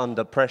do well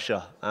under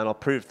pressure, and I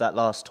proved that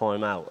last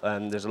time out.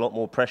 There's a lot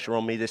more pressure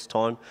on me this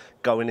time,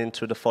 going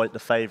into the fight the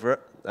favourite.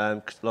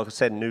 Like I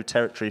said, new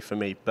territory for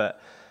me,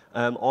 but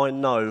I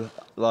know,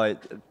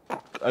 like,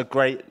 a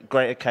great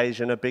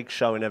occasion, a big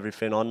show and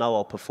everything, I know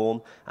I'll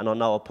perform, and I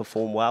know I'll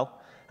perform well,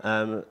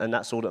 and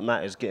that's all that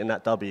matters, getting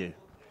that W.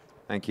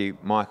 Thank you,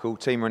 Michael.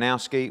 Team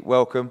Ranowski,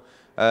 welcome.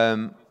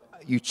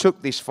 You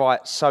took this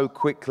fight so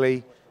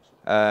quickly.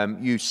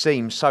 You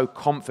seem so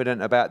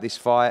confident about this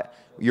fight.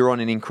 You're on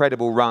an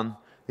incredible run.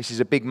 This is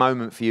a big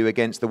moment for you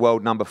against the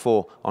world number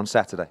 4 on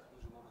Saturday.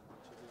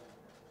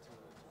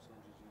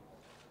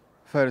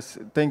 First,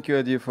 thank you,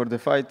 Eddie, for the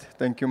fight.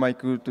 Thank you,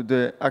 Michael, to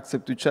the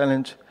accept to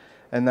challenge.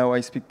 And now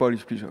I speak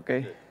Polish, please,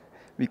 okay?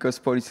 Because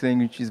Polish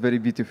language is very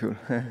beautiful.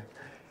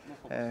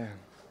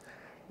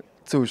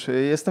 Cóż,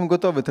 jestem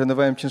gotowy.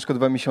 Trenowałem ciężko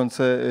 2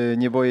 miesiące.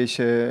 Nie boję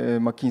się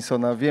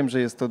McKinsona. Wiem, że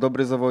jest to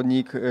dobry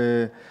zawodnik.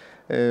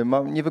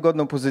 Mam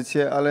niewygodną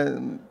pozycję,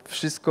 ale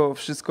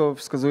wszystko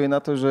wskazuje na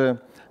to, że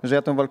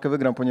ja tę walkę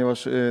wygram,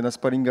 ponieważ na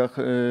sparingach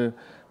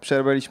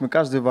przerabialiśmy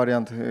każdy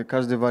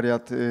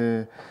wariant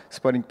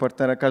sparring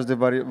partnera, każdy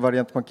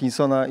wariant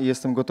McKinsona i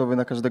jestem gotowy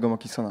na każdego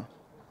McKinsona.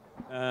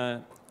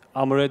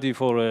 I'm ready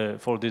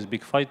for this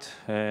big fight.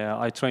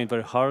 I trained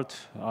very hard.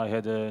 I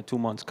had a 2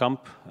 months camp.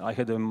 I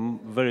had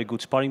very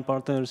good sparring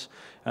partners,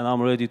 and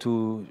I'm ready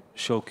to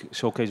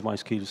showcase my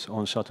skills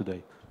on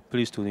Saturday.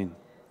 Please tune in.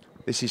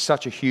 This is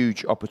such a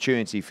huge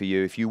opportunity for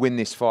you. If you win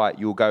this fight,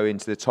 you'll go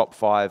into the top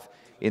 5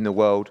 in the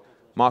world.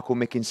 Michael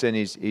McKinson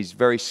is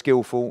very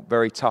skillful,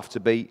 very tough to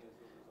beat.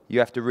 You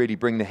have to really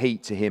bring the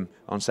heat to him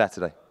on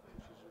Saturday.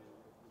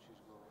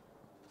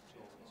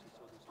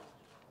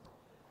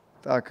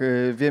 Tak,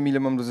 wiem ile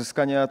mam do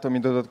zyskania, to mnie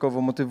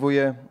dodatkowo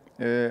motywuje,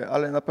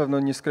 ale na pewno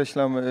nie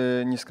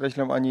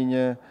skreślam ani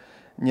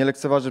nie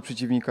lekceważę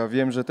przeciwnika.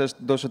 Wiem, że też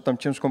doszedł tam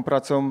ciężką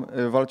pracą,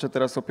 walczę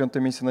teraz o 5.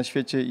 miejsce na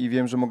świecie i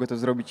wiem, że mogę to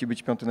zrobić i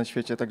być 5. na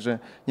świecie, także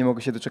nie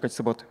mogę się doczekać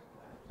soboty.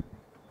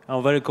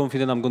 I'm very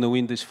confident I'm going to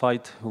win this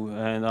fight,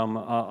 and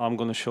I'm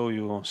going to show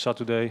you on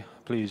Saturday.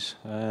 Please,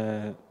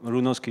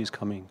 Runowski is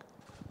coming.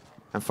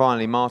 And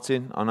finally,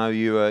 Martin, I know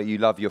you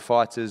love your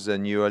fighters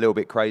and you're a little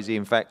bit crazy.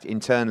 In fact,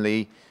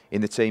 internally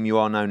in the team, you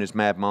are known as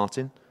Mad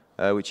Martin,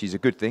 which is a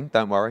good thing,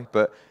 don't worry.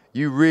 But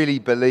you really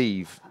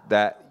believe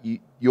that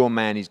your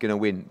man is going to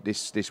win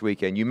this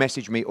weekend. You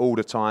message me all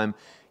the time.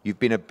 You've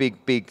been a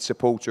big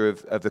supporter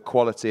of the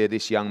quality of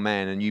this young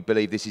man, and you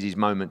believe this is his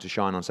moment to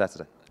shine on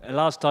Saturday.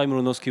 Last time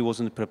Runowski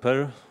wasn't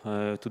prepared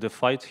to the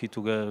fight. He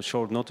took a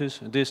short notice.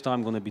 This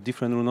time going to be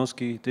different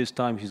Runowski. This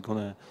time he's going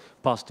to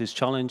pass this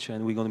challenge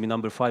and we're going to be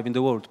number 5 in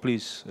the world.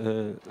 Please,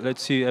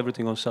 let's see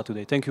everything on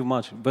Saturday. Thank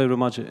you very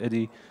much,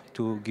 Eddie,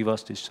 to give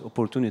us this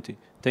opportunity.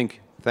 Thank you.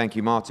 Thank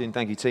you, Martin.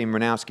 Thank you, Team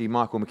Ranowski,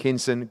 Michael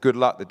McKinson. Good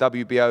luck, the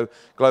WBO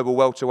Global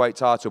Welterweight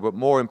title, but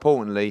more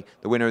importantly,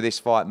 the winner of this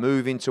fight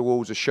moving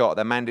towards a shot at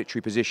the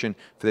mandatory position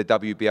for the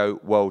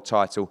WBO World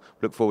title.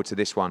 Look forward to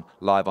this one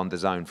live on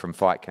DAZN from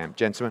Fight Camp.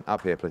 Gentlemen,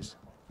 up here, please.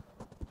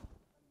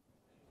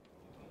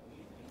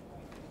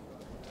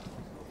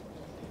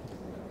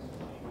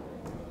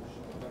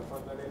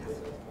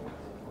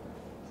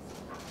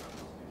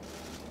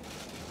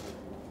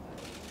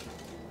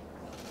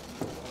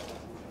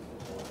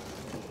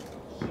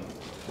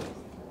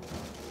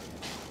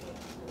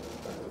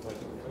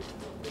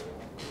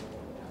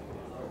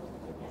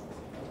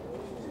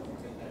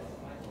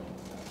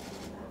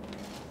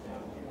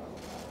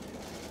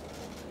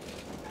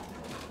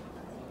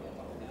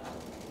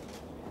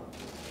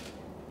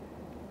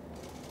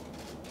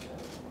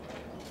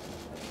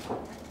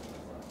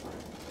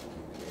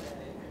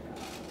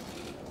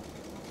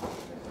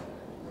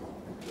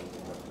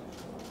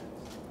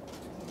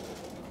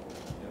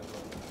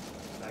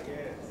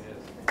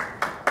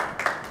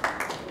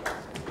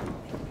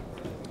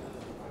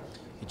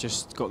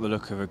 Just got the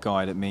look of a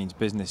guy that means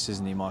business,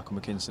 isn't he, Michael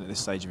McKinson, at this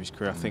stage of his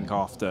career? I think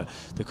after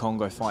the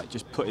Congo fight,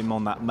 just put him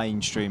on that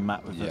mainstream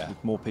map with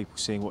more people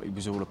seeing what he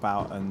was all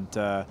about.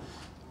 And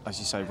as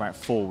you say, rank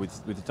 4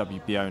 with the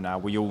WBO now.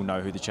 We all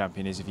know who the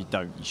champion is. If you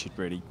don't, you should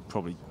really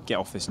probably get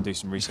off this and do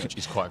some research.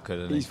 He's quite good,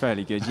 isn't he? He's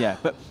fairly good, yeah.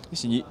 But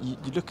listen, you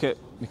look at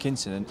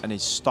McKinson and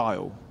his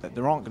style.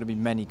 There aren't going to be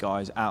many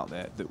guys out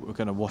there that are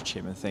going to watch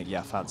him and think,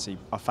 yeah,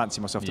 I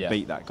fancy myself to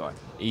beat that guy.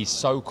 He's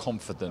so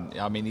confident.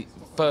 I mean,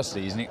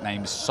 firstly, his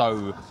nickname is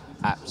so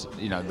apt.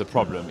 You know, the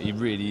problem. He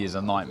really is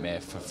a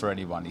nightmare for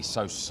anyone. He's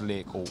so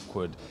slick,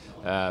 awkward.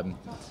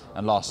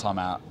 And last time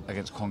out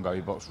against Congo,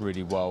 he boxed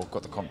really well,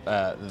 got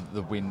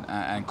the win,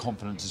 and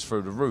confidence is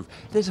through the roof.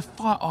 There's a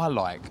fight I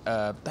like,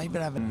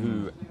 David Aven,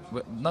 who,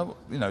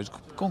 he's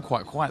gone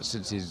quite quiet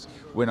since his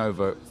win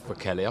over for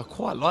Kelly. I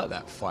quite like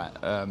that fight.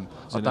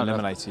 It's an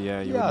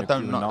eliminator, I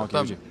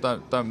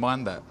don't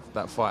mind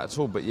that fight at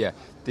all. But yeah,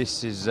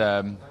 this is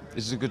a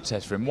good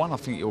test for him. One, I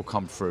think he'll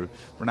come through.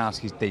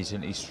 Ranowski's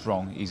decent, he's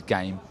strong, he's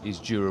game, he's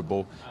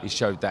durable. He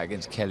showed that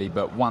against Kelly.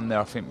 But one there,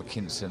 I think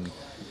McKinson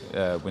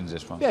wins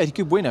this one. Yeah, a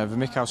good win over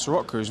Mikhail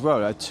Soroka as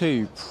well.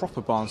 2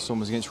 proper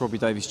barnstormers against Robbie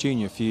Davies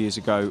Jr. a few years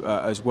ago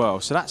as well.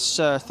 So that's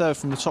third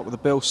from the top of the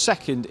bill.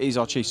 Second is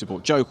our chief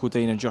support, Joe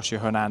Cordina and Joshua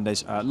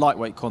Hernandez.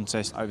 Lightweight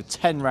contest over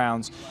 10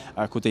 rounds.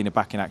 Cordina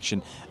back in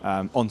action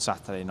on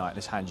Saturday night.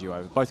 Let's hand you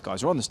over. Both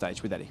guys are on the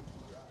stage with Eddie.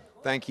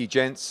 Thank you,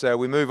 gents.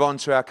 We move on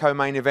to our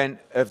co-main event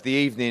of the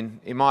evening.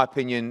 In my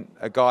opinion,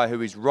 a guy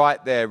who is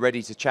right there,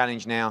 ready to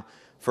challenge now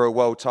for a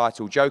world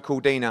title. Joe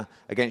Cordina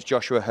against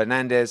Joshua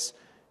Hernandez.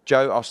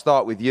 Joe, I'll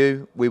start with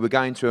you. We were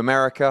going to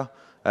America.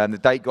 The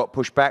date got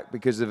pushed back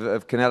because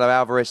of Canelo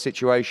Alvarez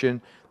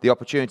situation. The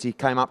opportunity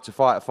came up to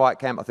fight at Fight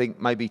Camp, I think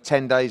maybe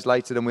 10 days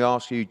later than we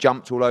asked you. You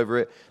jumped all over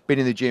it, been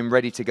in the gym,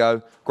 ready to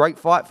go. Great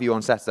fight for you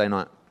on Saturday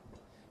night.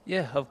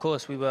 Yeah, of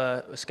course. We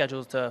were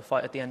scheduled to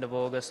fight at the end of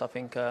August, I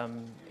think,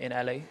 in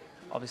LA.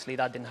 Obviously,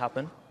 that didn't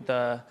happen.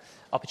 The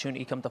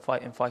opportunity come to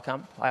fight in Fight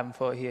Camp. I haven't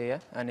fought here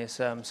yet, and it's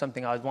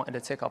something I wanted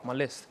to tick off my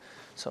list.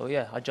 So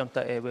yeah, I jumped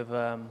at it with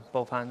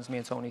both hands. Me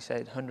and Tony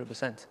said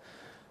 100%.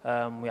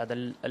 We had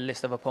a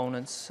list of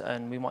opponents,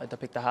 and we wanted to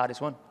pick the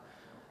hardest one.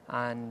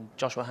 And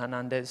Joshua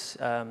Hernandez,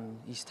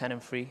 he's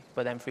 10-3,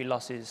 but them 3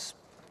 losses,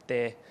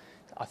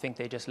 I think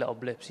they're just little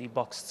blips. He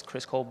boxed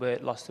Chris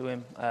Colbert, lost to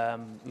him,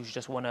 who's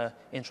just won an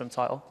interim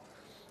title,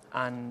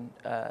 and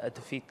a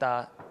defeat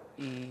that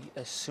he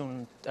has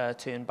soon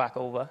turned back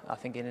over, I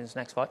think, in his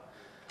next fight.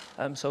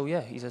 So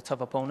yeah, he's a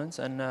tough opponent,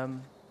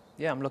 and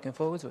yeah, I'm looking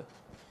forward to it.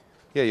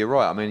 Yeah, you're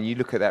right. I mean, you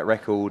look at that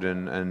record,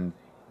 and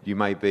you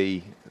may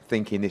be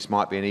thinking this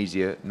might be an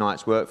easier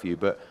night's work for you,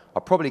 but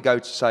I'll probably go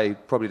to say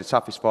probably the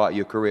toughest fight of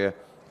your career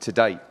to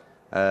date.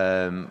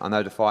 I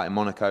know the fight in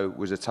Monaco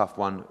was a tough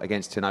one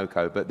against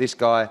Tinoco, but this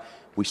guy,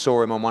 we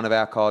saw him on one of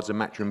our cards at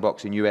Matchroom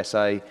Boxing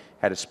USA,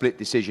 had a split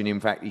decision. In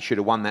fact, he should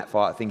have won that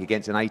fight, I think,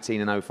 against an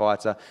 18-0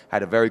 fighter.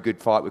 Had a very good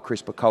fight with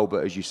Chris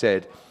Colbert, as you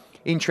said.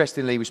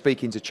 Interestingly, we're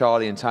speaking to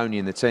Charlie and Tony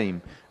and the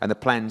team and the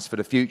plans for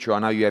the future. I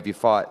know you have your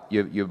fight,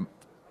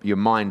 your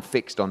mind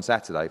fixed on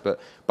Saturday, but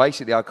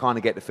basically I kind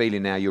of get the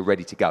feeling now you're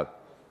ready to go.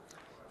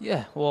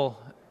 Yeah, well,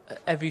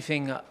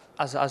 everything,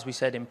 as we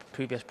said in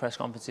previous press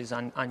conferences,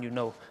 and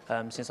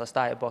since I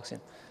started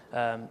boxing,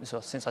 so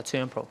since I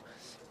turned pro,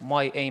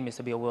 my aim is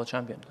to be a world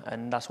champion,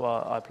 and that's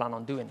what I plan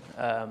on doing.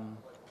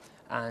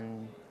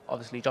 And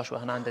obviously Joshua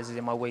Hernandez is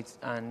in my weight,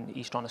 and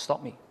he's trying to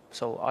stop me.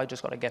 So I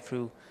just got to get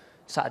through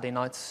Saturday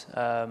nights.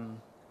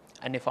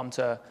 And if I'm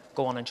to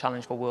go on and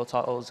challenge for world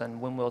titles and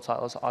win world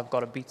titles, I've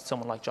got to beat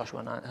someone like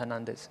Joshua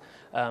Hernandez.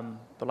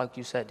 But like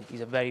you said,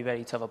 he's a very,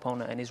 very tough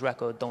opponent, and his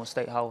record don't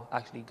state how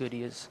actually good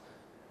he is.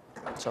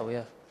 So,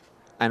 yeah.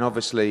 And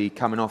obviously,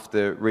 coming off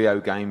the Rio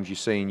Games, you've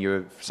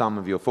seen some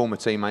of your former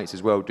teammates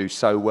as well do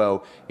so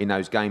well in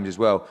those games as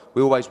well.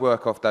 We always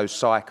work off those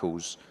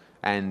cycles.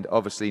 And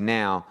obviously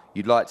now,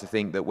 you'd like to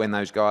think that when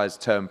those guys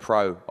turn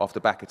pro off the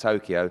back of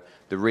Tokyo,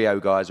 the Rio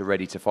guys are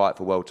ready to fight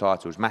for world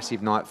titles.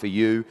 Massive night for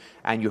you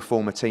and your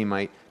former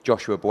teammate,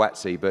 Joshua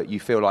Buatsi. But you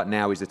feel like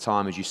now is the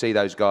time, as you see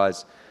those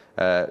guys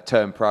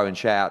turn pro, and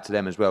shout out to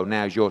them as well.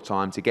 Now's your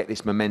time to get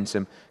this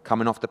momentum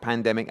coming off the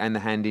pandemic and the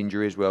hand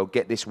injury as well.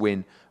 Get this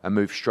win and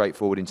move straight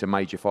forward into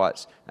major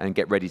fights and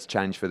get ready to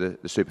challenge for the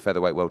super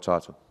featherweight world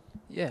title.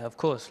 Yeah, of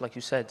course. Like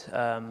you said,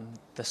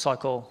 the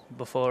cycle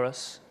before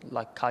us,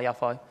 like Kai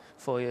Yafai,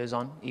 4 years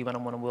on, he went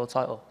and won a world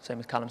title. Same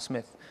as Callum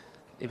Smith.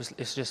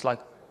 It's just like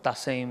that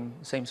same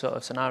sort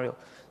of scenario.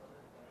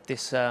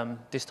 This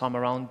time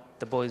around,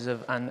 the boys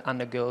and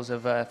the girls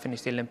have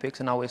finished the Olympics,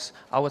 and now it's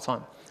our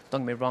time.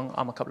 Don't get me wrong,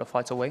 I'm a couple of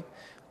fights away,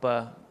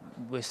 but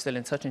we're still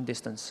in touching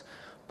distance.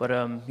 But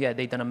yeah,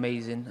 they've done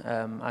amazing,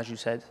 as you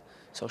said.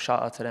 So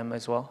shout out to them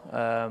as well.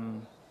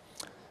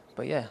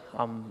 But yeah,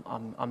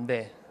 I'm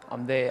there.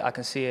 I'm there. I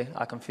can see it.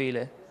 I can feel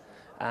it.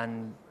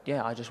 And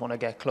yeah, I just want to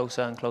get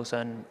closer and closer.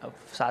 And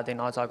Saturday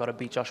nights, I got to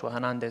beat Joshua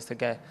Hernandez to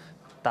get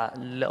that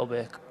little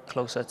bit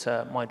closer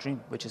to my dream,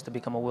 which is to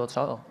become a world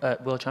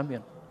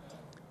champion.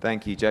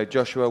 Thank you, Joe.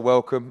 Joshua,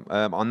 welcome.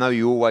 I know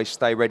you always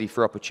stay ready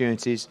for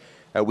opportunities.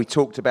 We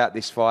talked about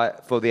this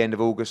fight for the end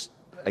of August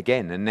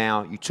again, and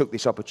now you took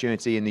this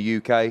opportunity in the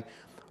UK.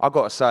 I've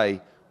got to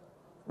say,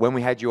 when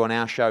we had you on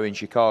our show in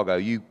Chicago,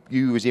 you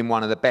was in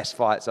one of the best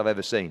fights I've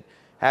ever seen.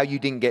 How you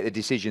didn't get the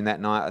decision that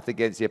night, I think,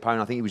 against the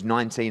opponent, I think he was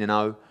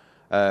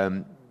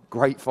 19-0.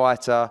 Great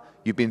fighter.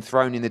 You've been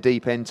thrown in the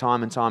deep end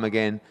time and time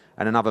again,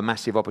 and another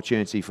massive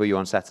opportunity for you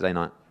on Saturday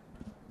night.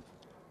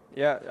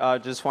 Yeah, I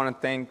just want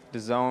to thank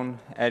DAZN,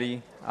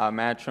 Eddie,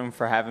 Matchroom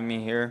for having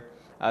me here.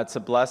 It's a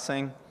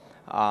blessing.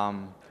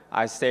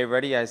 I stay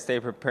ready, I stay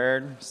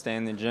prepared, stay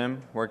in the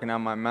gym, working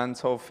on my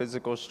mental,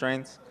 physical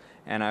strengths,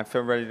 and I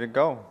feel ready to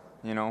go.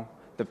 You know,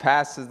 the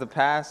past is the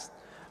past.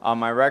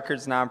 My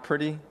record's not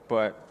pretty,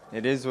 but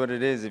it is what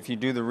it is. If you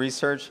do the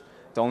research,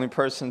 the only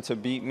person to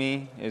beat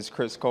me is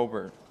Chris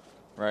Colbert,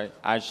 right?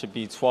 I should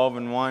be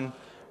 12-1,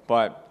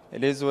 but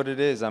it is what it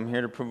is. I'm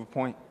here to prove a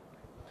point.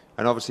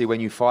 And obviously, when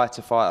you fight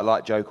a fighter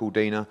like Joe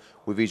Cordina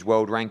with his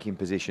world ranking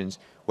positions,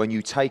 when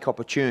you take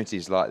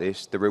opportunities like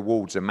this, the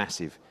rewards are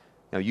massive.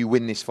 Now, you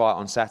win this fight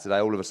on Saturday,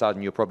 all of a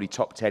sudden you're probably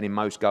top 10 in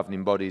most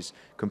governing bodies,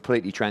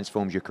 completely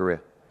transforms your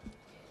career.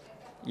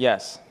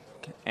 Yes,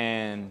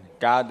 and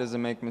God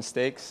doesn't make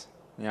mistakes.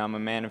 You know, I'm a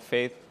man of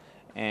faith,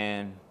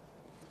 and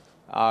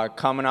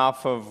coming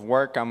off of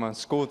work, I'm a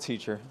school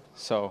teacher.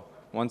 So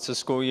once the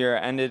school year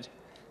ended,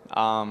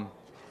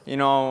 you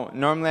know,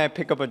 normally I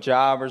pick up a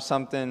job or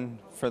something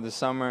for the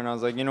summer, and I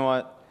was like, you know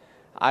what?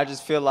 I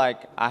just feel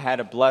like I had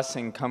a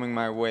blessing coming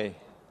my way.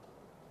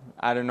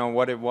 I don't know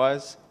what it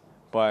was,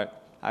 but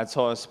I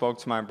spoke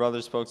to my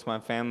brother, spoke to my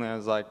family. I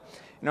was like,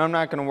 I'm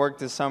not going to work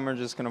this summer,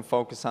 just going to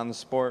focus on the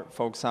sport,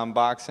 focus on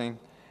boxing,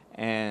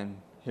 and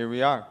here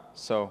we are.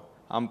 So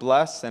I'm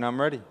blessed and I'm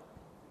ready.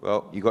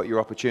 Well, you got your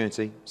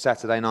opportunity.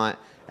 Saturday night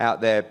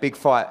out there, big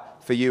fight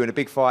for you and a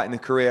big fight in the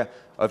career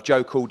of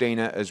Joe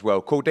Cordina as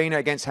well. Cordina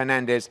against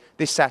Hernandez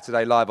this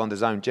Saturday live on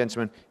DAZN.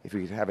 Gentlemen, if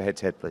we could have a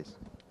head-to-head, please.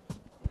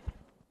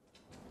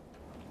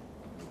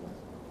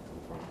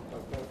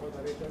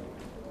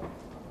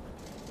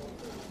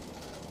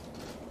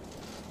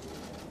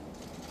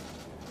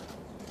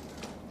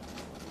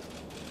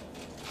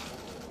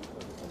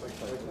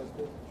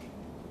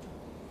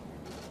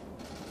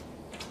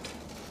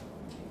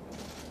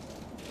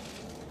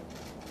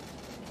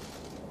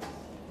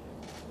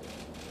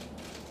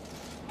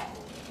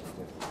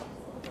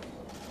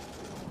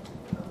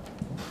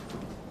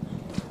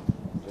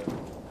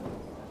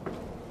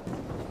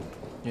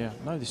 Yeah,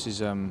 no, this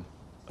is a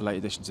late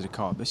addition to the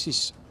card. This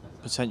is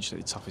potentially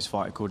the toughest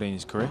fight of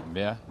Cordina's career.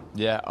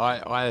 Yeah,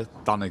 I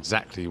done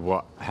exactly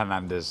what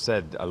Hernandez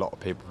said a lot of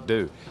people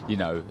do, you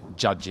know,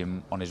 judge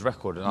him on his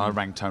record. And I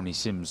rang Tony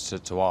Sims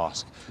to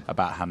ask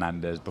about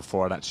Hernandez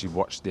before I'd actually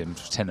watched him.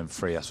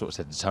 10-3, I sort of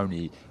said to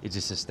Tony, is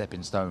this a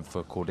stepping stone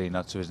for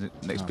Cordina to his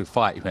next big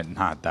fight? He went,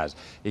 nah, Daz,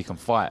 he can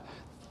fight.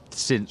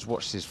 Since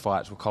watched his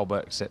fights with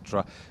Colbert,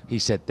 etc., he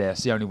said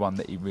it's the only one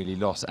that he really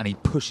lost, and he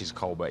pushes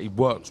Colbert. He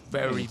works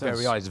very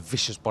hard. He's a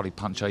vicious body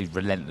puncher. He's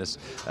relentless.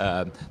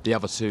 The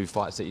other two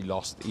fights that he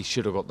lost, he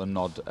should have got the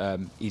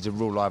nod. He's a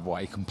real live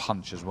wire. He can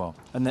punch as well.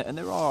 And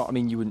there are, I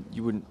mean,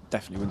 you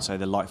definitely wouldn't say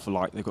they're like for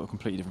like. They've got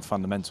completely different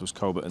fundamentals,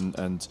 Colbert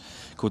and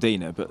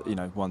Cordina. But you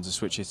know, one's a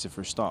switch hitter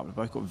for a start. They've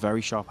both got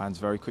very sharp hands,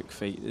 very quick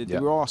feet.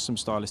 There are some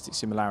stylistic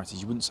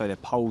similarities. You wouldn't say they're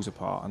poles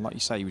apart. And like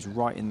you say, he was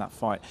right in that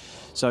fight.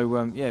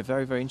 So yeah,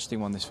 very interesting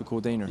one this for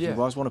Cordina. If he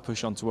does want to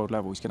push on to world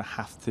level, he's going to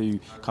have to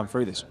come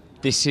through this.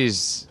 This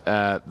is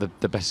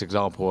the best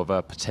example of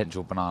a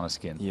potential banana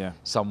skin. Yeah.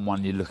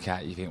 Someone you look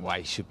at, you think, well,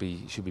 he should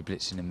be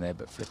blitzing him there,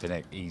 but flipping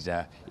it, he's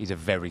a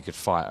very good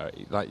fighter.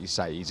 Like you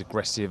say, he's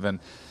aggressive, and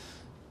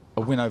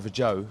a win over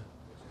Joe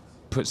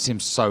puts him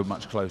so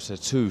much closer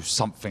to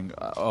something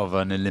of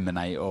an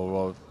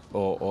eliminator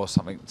or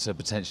something to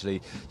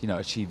potentially, you know,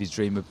 achieve his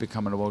dream of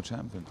becoming a world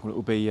champion. Well, it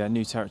will be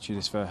new territory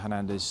this for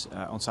Hernandez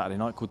on Saturday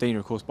night. Cordina,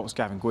 of course, boxed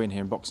Gavin Gwynn here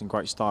in boxing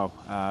great style.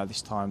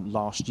 This time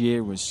last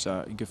year was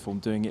in good form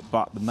doing it,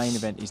 but the main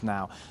event is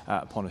now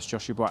upon us.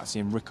 Joshua Buatsi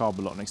and Ricards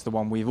Bolotniks, the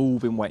one we've all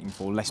been waiting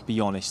for, let's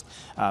be honest,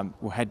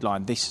 will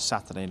headline this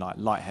Saturday night,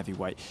 light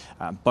heavyweight.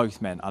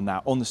 Both men are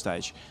now on the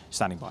stage,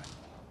 standing by.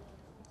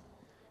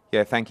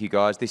 Yeah, thank you,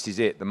 guys. This is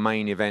it, the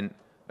main event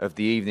of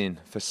the evening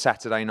for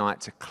Saturday night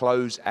to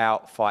close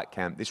out Fight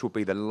Camp. This will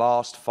be the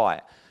last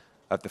fight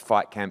of the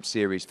Fight Camp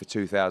series for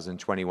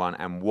 2021,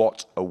 and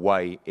what a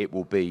way it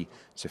will be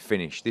to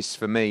finish. This,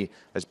 for me,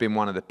 has been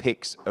one of the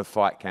picks of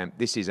Fight Camp.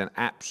 This is an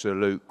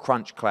absolute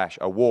crunch clash,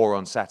 a war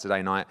on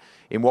Saturday night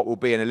in what will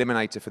be an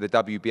eliminator for the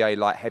WBA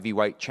Light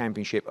Heavyweight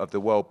Championship of the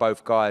world.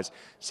 Both guys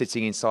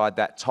sitting inside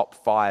that top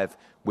 5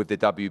 with the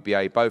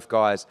WBA. Both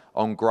guys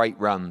on great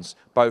runs.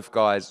 Both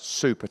guys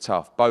super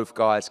tough. Both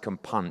guys can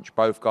punch.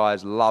 Both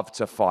guys love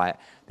to fight.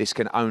 This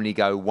can only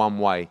go one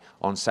way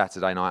on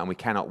Saturday night, and we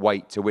cannot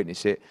wait to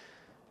witness it.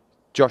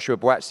 Joshua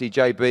Buatsi,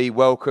 JB,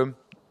 welcome.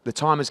 The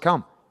time has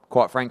come,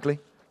 quite frankly.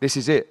 This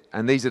is it.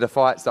 And these are the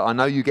fights that I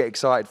know you get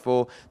excited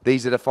for.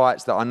 These are the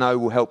fights that I know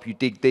will help you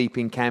dig deep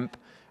in camp.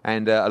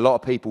 And a lot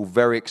of people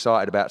very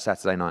excited about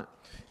Saturday night.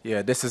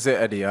 Yeah, this is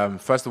it, Eddie.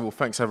 First of all,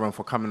 thanks everyone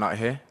for coming out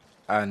here.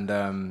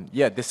 And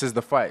yeah, this is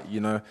the fight. You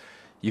know,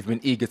 you've been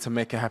eager to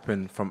make it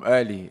happen from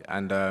early.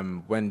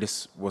 And when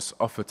this was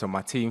offered to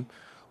my team,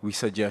 we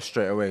said yes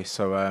straight away.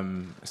 So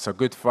it's a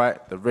good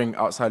fight. The ring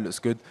outside looks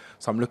good.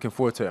 So I'm looking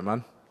forward to it,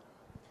 man.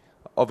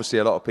 Obviously,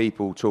 a lot of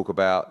people talk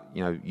about,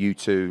 you know, you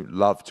two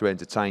love to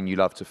entertain, you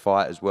love to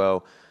fight as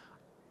well.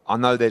 I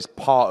know there's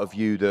part of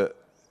you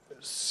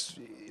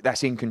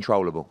that's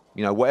incontrollable.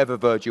 You know, whatever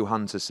Virgil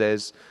Hunter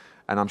says,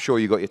 and I'm sure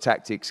you've got your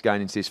tactics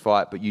going into this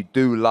fight, but you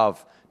do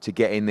love to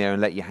get in there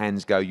and let your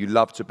hands go. You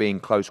love to be in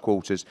close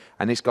quarters,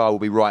 and this guy will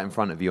be right in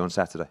front of you on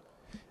Saturday.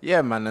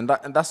 Yeah, man,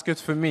 and that's good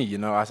for me. You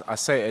know, I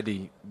say,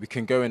 Eddie, we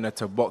can go in there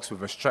to box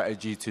with a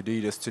strategy to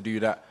do this, to do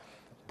that,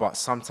 but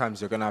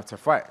sometimes you're going to have to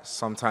fight.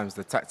 Sometimes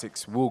the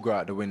tactics will go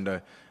out the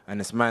window, and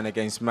it's man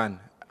against man,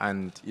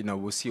 and, you know,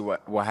 we'll see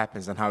what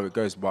happens and how it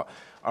goes, but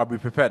I'll be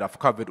prepared. I've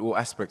covered all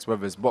aspects,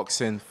 whether it's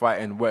boxing,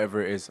 fighting,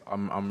 whatever it is,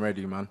 I'm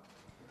ready, man.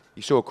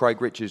 You saw Craig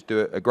Richards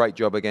do a great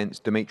job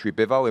against Dimitri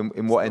Bivol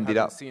in what ended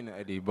up... I haven't seen it,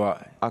 Eddie,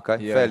 but...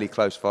 Okay, yeah. Fairly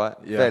close fight,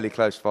 fairly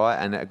close fight,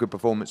 and a good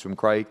performance from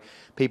Craig.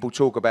 People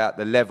talk about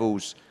the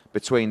levels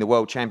between the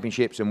World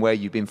Championships and where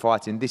you've been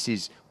fighting. This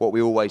is what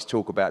we always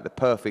talk about, the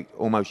perfect,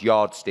 almost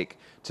yardstick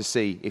to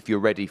see if you're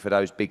ready for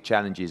those big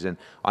challenges. And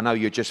I know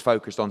you're just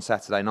focused on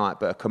Saturday night,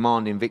 but a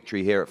commanding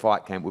victory here at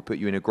Fight Camp would put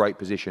you in a great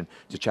position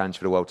to challenge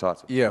for the world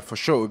title. Yeah, for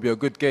sure. It would be a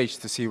good gauge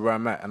to see where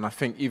I'm at. And I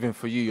think even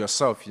for you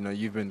yourself, you know,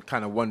 you've been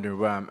kind of wondering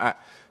where I'm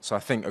at. So I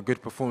think a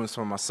good performance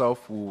from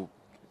myself will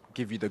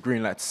give you the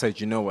green light to say,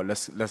 you know what,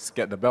 let's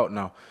get the belt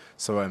now.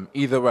 So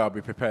either way, I'll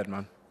be prepared,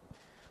 man.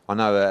 I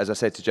know, as I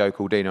said to Joe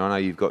Cordina, I know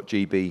you've got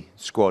GB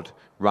squad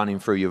running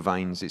through your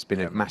veins. It's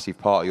been a massive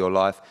part of your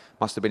life.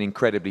 Must have been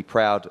incredibly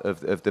proud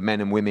of the men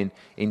and women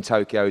in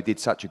Tokyo who did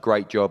such a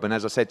great job. And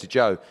as I said to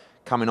Joe,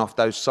 coming off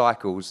those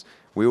cycles,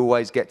 we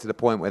always get to the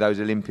point where those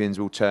Olympians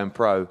will turn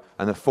pro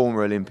and the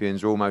former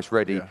Olympians are almost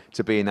ready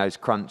to be in those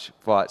crunch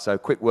fights. So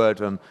quick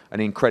word on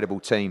an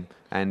incredible team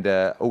and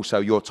also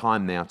your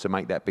time now to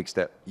make that big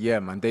step. Yeah,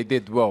 man, they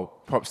did well.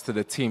 Props to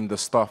the team, the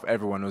staff,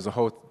 everyone. It was a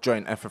whole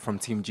joint effort from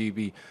Team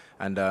GB.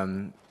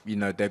 And, you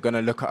know, they're going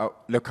to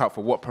look out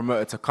for what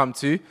promoter to come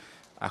to.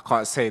 I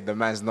can't say the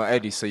man's not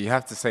Eddie, so you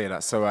have to say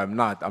that. So,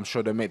 nah, I'm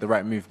sure they'll make the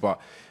right move, but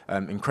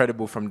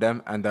incredible from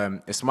them.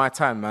 And it's my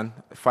time, man.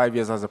 5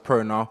 years as a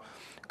pro now.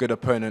 Good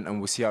opponent, and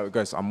we'll see how it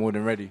goes. I'm more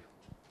than ready.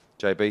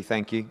 JB,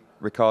 thank you.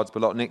 Ricards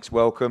Bolotniks,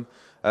 welcome.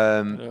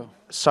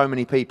 So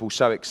many people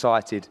so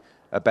excited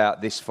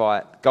about this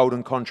fight.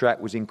 Golden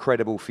Contract was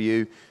incredible for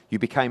you. You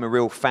became a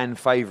real fan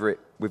favourite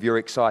with your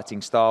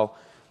exciting style.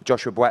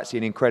 Joshua Buatsi,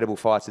 an incredible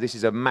fighter. This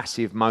is a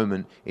massive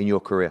moment in your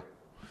career.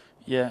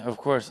 Yeah, of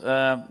course.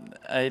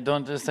 I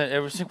don't understand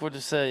everything what you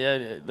say.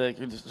 Yeah, like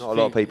not a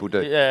lot of people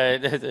do. Yeah,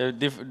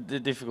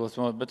 difficult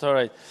one, but all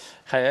right.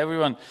 Hi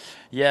everyone.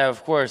 Yeah,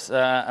 of course.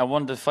 I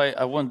won the fight.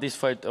 I won this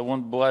fight. I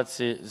won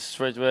Buatsi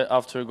straight away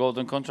after a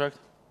Golden Contract.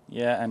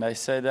 Yeah, and I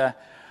said that,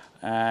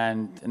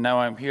 and now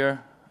I'm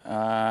here.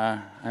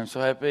 I'm so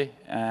happy,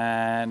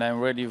 and I'm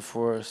ready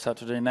for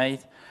Saturday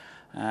night.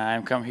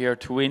 I'm come here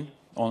to win,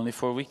 only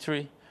for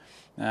victory.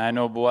 I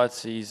know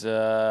Buatsi is.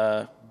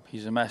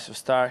 He's a massive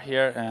star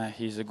here.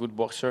 He's a good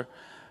boxer.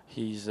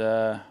 He's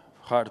a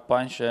hard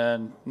punch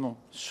and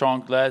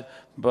strong lad.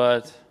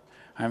 But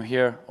I'm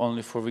here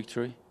only for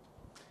victory.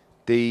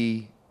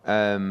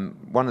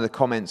 One of the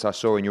comments I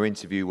saw in your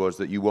interview was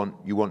that you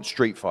want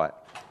street fight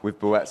with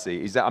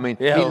Buatsi. Is that? I mean,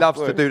 yeah, he loves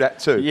to do that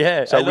too.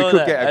 Yeah, so we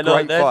could get a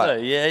great fight.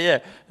 Right. Yeah.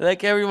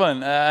 Like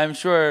everyone, I'm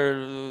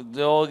sure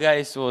the old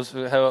guys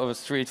have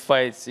street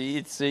fights.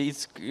 It's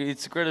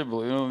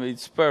incredible. You know,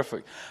 it's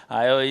perfect.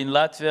 In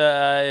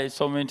Latvia, I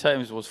so many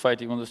times was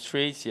fighting on the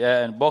streets.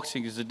 Yeah, and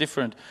boxing is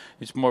different.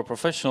 It's more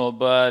professional.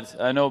 But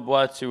I know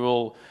Buatsi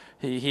will.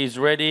 He's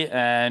ready,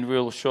 and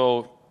will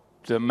show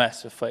the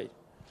massive fight.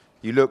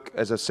 You look,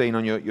 as I've seen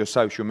on your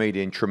social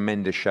media, in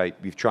tremendous shape.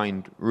 You've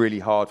trained really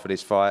hard for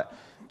this fight.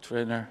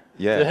 Trainer.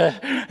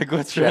 Yeah. A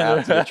good trainer. Shout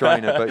out to the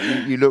trainer. But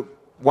you look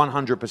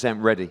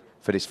 100% ready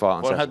for this fight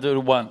on Saturday.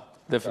 101,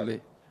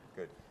 definitely.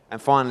 Good. And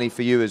finally,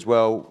 for you as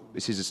well,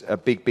 this is a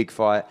big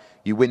fight.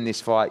 You win this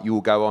fight, you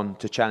will go on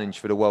to challenge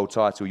for the world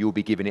title. You'll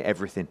be giving it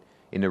everything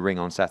in the ring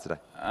on Saturday.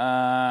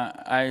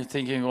 I'm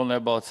thinking only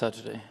about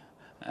Saturday.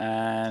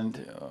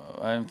 And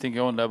I'm thinking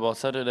only about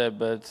Saturday,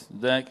 but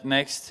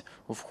next,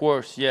 of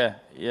course, yeah,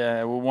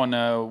 we won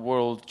a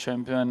world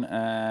champion,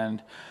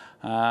 and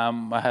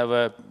I have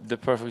the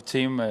perfect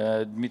team,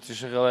 Dmitry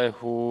Shagale,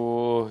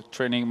 who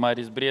training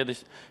Maris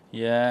Bredis,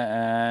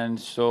 yeah, and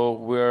so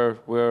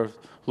we're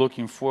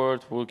looking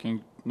forward, for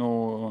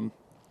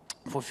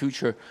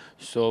future.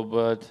 So,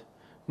 but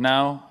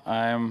now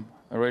I'm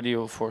ready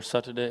for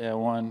Saturday. I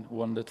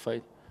won that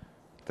fight.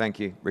 Thank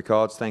you,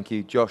 Ricards. Thank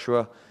you,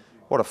 Joshua.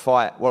 What a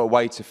fight, what a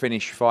way to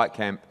finish fight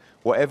camp.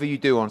 Whatever you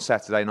do on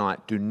Saturday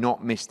night, do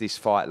not miss this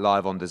fight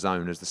live on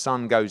DAZN. As the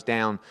sun goes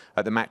down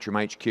at the Matchroom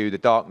HQ, the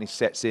darkness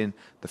sets in,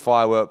 the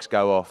fireworks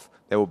go off.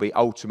 There will be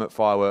ultimate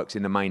fireworks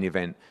in the main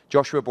event.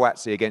 Joshua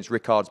Buatsi against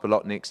Ricards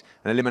Bolotniks,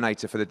 an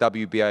eliminator for the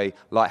WBA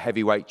Light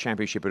Heavyweight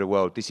Championship of the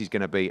World. This is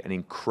going to be an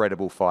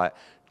incredible fight.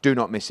 Do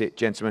not miss it.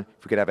 Gentlemen,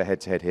 if we could have a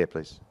head-to-head here,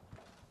 please.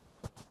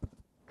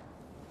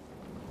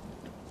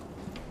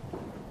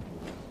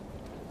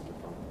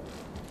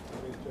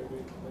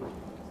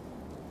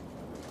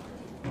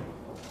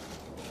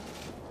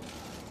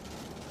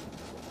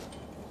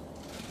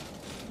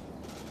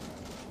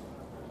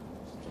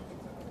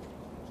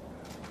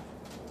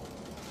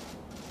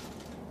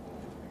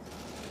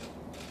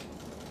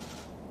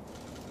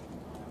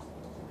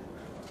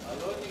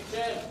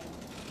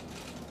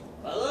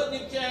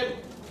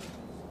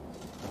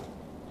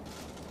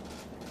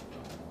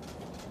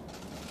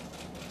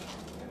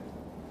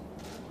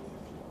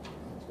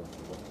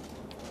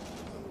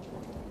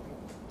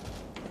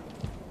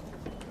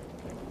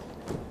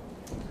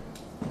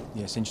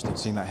 Yeah, it's interesting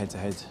seeing that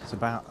head-to-head. It's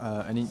about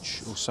an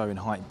inch or so in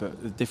height,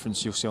 but the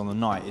difference you'll see on the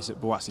night is that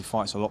Buatsi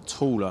fights a lot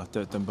taller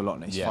than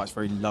Bolotniks. He fights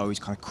very low, he's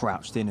kind of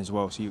crouched in as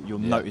well, so you'll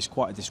notice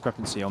quite a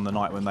discrepancy on the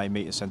night when they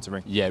meet at centre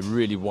ring. Yeah,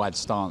 really wide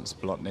stance.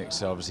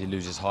 Bolotniks obviously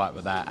loses height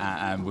with that,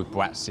 and with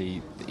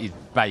Buatsi, his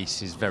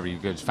base is very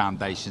good,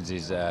 foundations,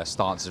 his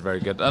stance is very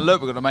good. And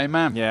look, we've got the main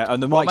man. Yeah,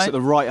 and the mic's at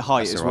the right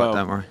height as well.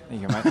 Don't worry. There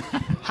you go, mate.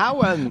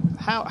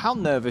 How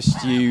nervous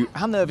do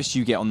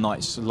you get on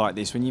nights like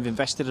this when you've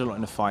invested a lot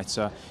in a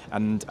fighter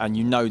and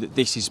you know that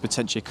this is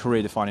potentially a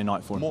career-defining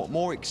night for him?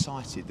 More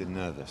excited than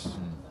nervous,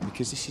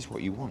 because this is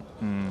what you want.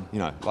 You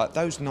know, like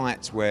those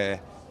nights where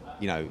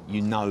you know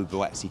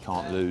Buatsi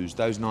can't lose.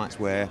 Those nights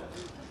where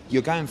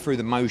you're going through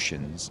the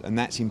motions, and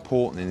that's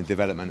important in the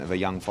development of a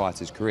young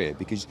fighter's career,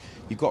 because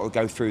you've got to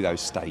go through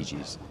those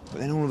stages. But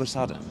then all of a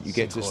sudden, you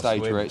get to a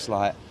stage where it's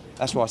like,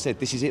 That's why I said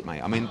this is it,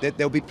 mate. I mean,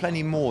 there'll be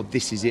plenty more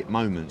this is it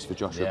moments for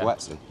Joshua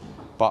Buatsi,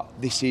 but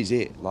this is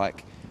it.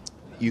 Like,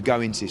 you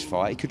go into this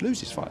fight, he could lose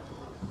this fight.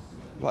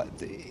 Like,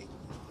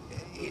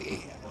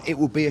 it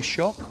will be a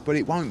shock, but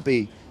it won't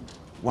be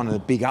one of the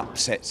big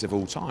upsets of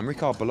all time.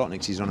 Ricards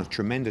Bolotniks is on a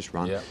tremendous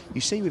run. Yeah.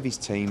 You see with his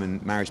team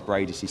and Maris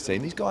Bradis'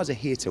 team, these guys are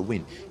here to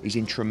win. He's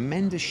in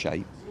tremendous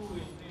shape,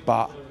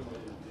 but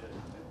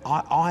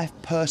I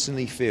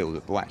personally feel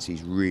that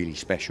Buatsi's really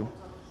special.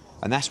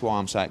 And that's why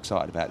I'm so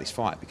excited about this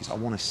fight, because I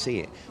want to see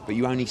it. But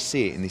you only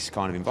see it in this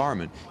kind of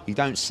environment. You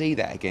don't see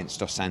that against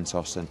Dos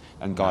Santos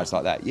and guys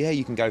like that. Yeah,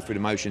 you can go through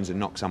the motions and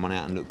knock someone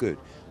out and look good.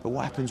 But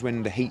what happens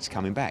when the heat's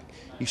coming back?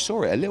 You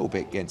saw it a little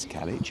bit against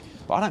Kalic,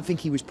 but I don't think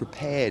he was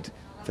prepared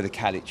for the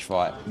Kalic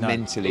fight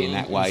mentally in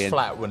that way. He was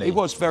flat, wasn't he? He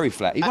was very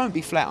flat. He won't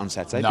be flat on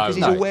Saturday because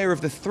he's aware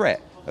of the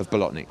threat of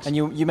Bolotniks. And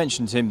you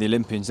mentioned him, the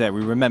Olympians there.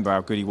 We remember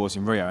how good he was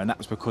in Rio, and that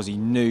was because he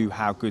knew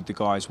how good the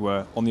guys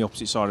were on the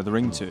opposite side of the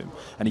ring to him,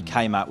 and he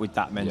came out with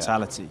that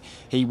mentality.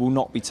 He will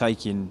not be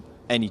taking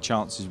any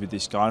chances with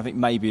this guy. I think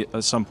maybe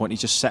at some point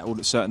he's just settled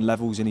at certain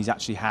levels, and he's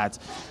actually had,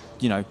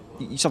 you know,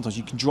 sometimes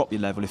you can drop your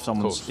level if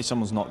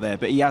someone's not there,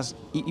 but he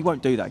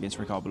won't do that against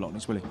Ricards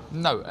Bolotniks, will he?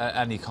 No,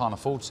 and he can't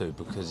afford to,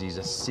 because he's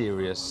a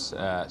serious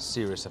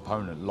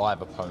opponent,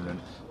 live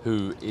opponent,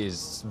 who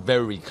is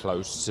very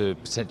close to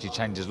potentially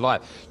change his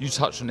life. You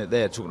touched on it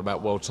there, talking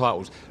about world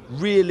titles.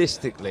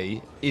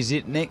 Realistically, is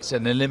it next,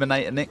 an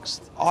eliminator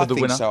next for the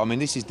winner? I think so. I mean,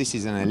 this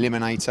is an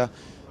eliminator.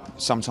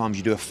 Sometimes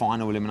you do a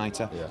final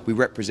eliminator. Yeah. We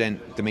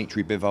represent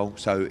Dimitri Bivol,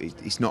 so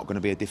it's not going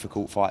to be a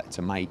difficult fight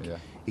to make. Yeah.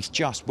 It's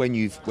just when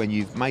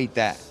you've made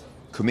that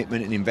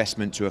commitment and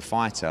investment to a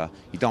fighter,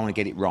 you don't want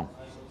to get it wrong.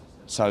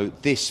 So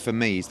this, for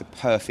me, is the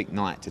perfect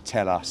night to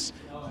tell us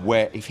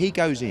where, if he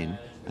goes in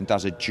and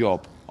does a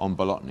job on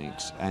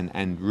Bolotniks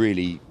and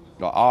really,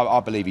 like,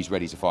 I believe he's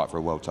ready to fight for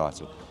a world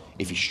title.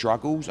 If he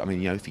struggles, I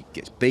mean, you know, if he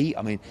gets beat,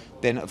 I mean,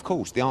 then of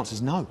course the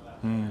answer's no,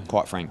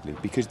 quite frankly,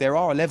 because there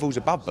are levels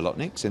above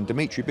Bolotniks, and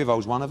Dimitri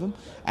Bivol's one of them,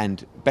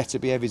 and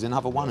Beterbiev is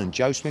another one, and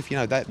Joe Smith, you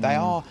know, they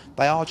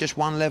are just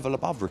one level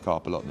above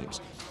Ricards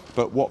Bolotniks.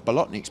 But what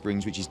Bolotniks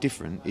brings, which is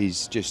different,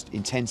 is just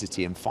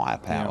intensity and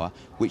firepower,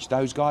 which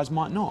those guys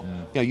might not.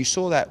 You know, you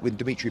saw that when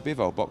Dimitri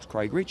Bivol boxed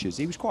Craig Richards.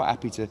 He was quite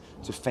happy to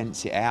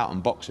fence it out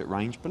and box at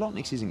range.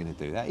 Bolotniks isn't going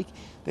to do that.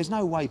 There's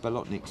no way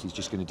Bolotniks is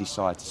just going to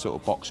decide to sort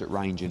of box at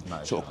range and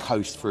sort of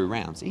coast through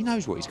rounds. He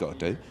knows what he's got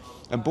to do.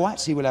 And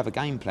Buatsi will have a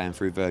game plan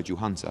through Virgil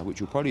Hunter,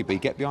 which will probably be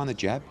get behind the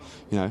jab,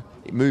 you know,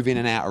 move in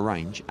and out of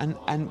range.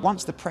 And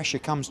once the pressure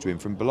comes to him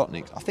from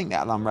Bolotniks, I think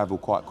that'll unravel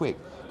quite quick,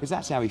 because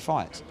that's how he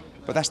fights.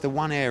 But that's the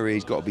one area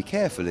he's got to be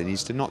careful in,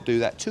 is to not do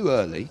that too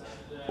early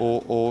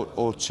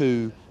or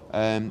too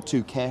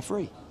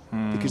carefree.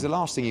 Because the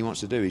last thing he wants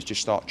to do is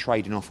just start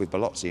trading off with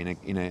Buatsi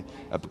in a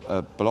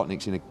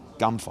Bolotniks in a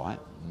gunfight.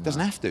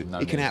 Doesn't have to.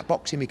 He can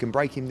outbox him, he can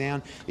break him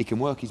down, he can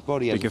work his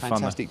body, has a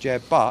fantastic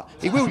jab, but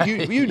he will,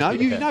 you know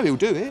he'll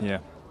do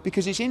it,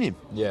 because it's in him.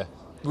 Yeah.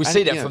 We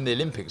see that from the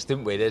Olympics,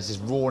 didn't we? There's this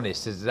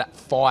rawness, there's that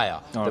fire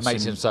that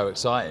makes him so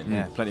exciting.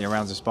 Yeah, plenty of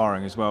rounds of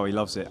sparring as well. He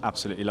loves it,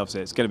 absolutely loves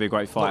it. It's going to be a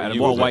great fight. And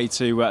what a way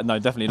to, no,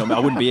 definitely not. I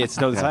wouldn't be here to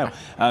tell the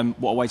tale.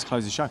 What a way to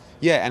close the show.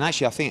 Yeah, and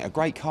actually I think a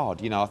great card.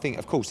 You know, I think,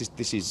 of course,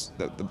 this is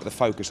the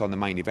focus on the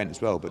main event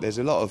as well, but there's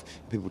a lot of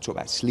people talk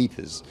about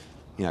sleepers.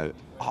 You know,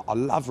 I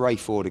love Ray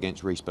Ford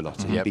against Reece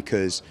Belotti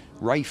because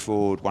Ray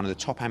Ford, one of the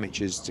top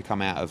amateurs to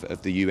come out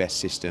of the US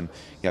system,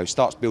 you know,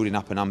 starts building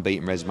up an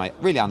unbeaten resume.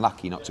 Really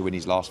unlucky not to win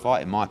his last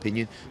fight, in my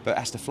opinion, but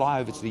has to fly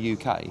over to the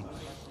UK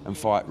and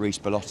fight Reece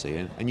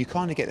Belotti. And you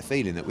kind of get the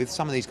feeling that with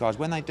some of these guys,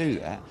 when they do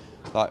that,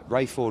 like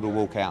Ray Ford will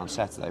walk out on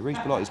Saturday. Reece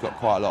Belotti's got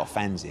quite a lot of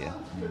fans here.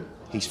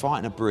 He's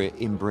fighting a Brit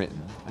in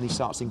Britain, and he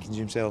starts thinking to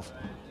himself,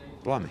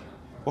 blimey,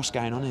 what's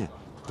going on here?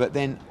 But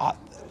then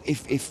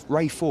if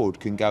Ray Ford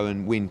can go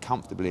and win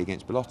comfortably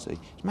against Buatsi,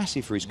 it's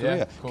massive for his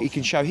career. He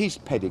can show his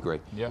pedigree.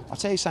 I'll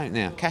tell you something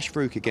now, Cash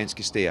Farouk against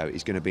Castillo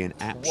is going to be an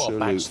absolute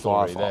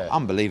firefight.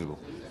 Unbelievable.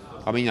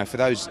 I mean, you know, for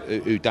those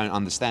who don't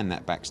understand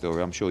that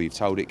backstory, I'm sure you've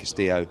told it.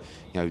 Castillo,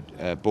 you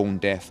know, born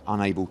deaf,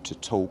 unable to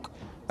talk,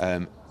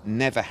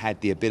 never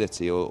had the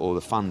ability or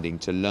the funding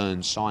to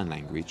learn sign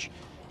language,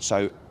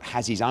 so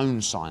has his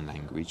own sign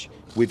language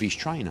with his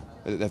trainer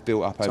that they've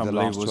built up over the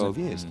last 12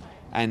 years.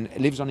 And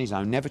lives on his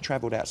own, never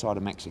travelled outside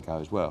of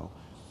Mexico as well,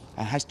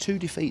 and has 2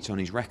 defeats on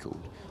his record.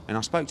 And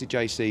I spoke to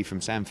JC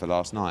from Sanford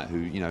last night, who,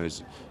 you know,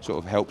 sort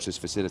of helps us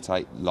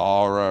facilitate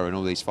Lara and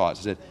all these fights.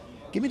 I said,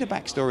 give me the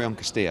backstory on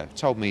Castillo.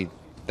 Told me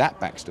that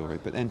backstory,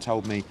 but then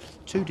told me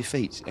 2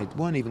 defeats. It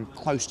weren't even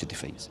close to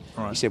defeats.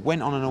 Right. He said,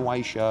 went on an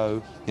away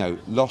show, you know,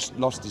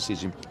 lost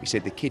decision. He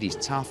said, the kid is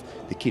tough,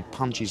 the kid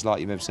punches like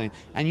you've ever seen.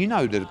 And you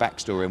know the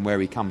backstory and where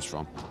he comes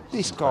from.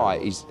 This guy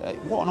is,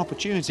 what an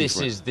opportunity for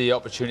him. This is the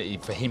opportunity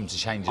for him to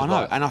change his life.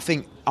 I know, and I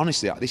think,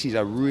 honestly, this is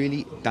a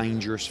really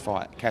dangerous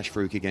fight, Cash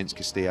Farouk against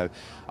Castillo.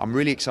 I'm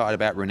really excited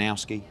about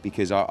Ranowski,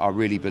 because I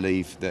really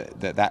believe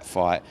that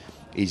fight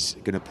is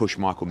going to push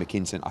Michael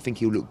McKinson. I think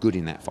he'll look good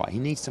in that fight. He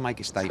needs to make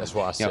a statement. That's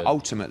what I said. You know,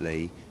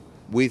 ultimately,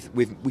 we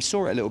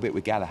saw it a little bit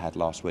with Galahad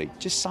last week.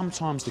 Just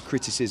sometimes the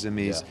criticism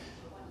is,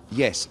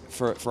 yes,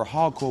 for a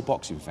hardcore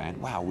boxing fan,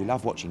 wow, we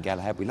love watching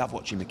Galahad, we love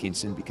watching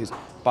McKinson,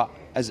 but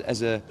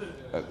as a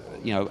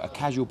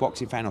casual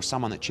boxing fan or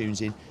someone that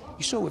tunes in,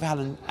 you saw it with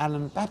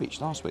Alan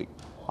Babbage last week.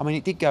 I mean,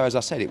 it did go, as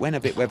I said, it went a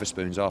bit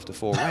Weatherspoons after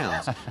 4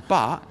 rounds.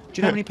 But do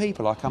you know how many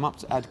people had come up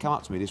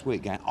to me this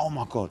week going, oh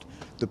my God,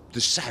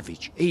 the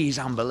Savage, he is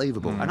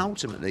unbelievable. And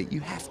ultimately, you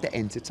have to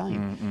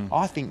entertain.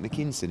 I think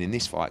McKinson in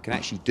this fight can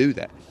actually do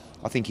that.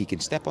 I think he can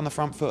step on the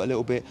front foot a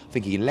little bit. I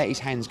think he can let his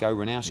hands go.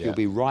 Ronowski will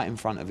be right in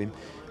front of him.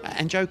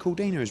 And Joe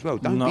Cordina as well.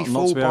 Don't be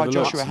fooled by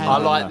Joshua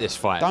Hanlon. I like this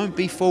fight. Don't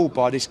be fooled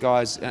by this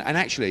guy's... And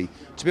actually,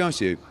 to be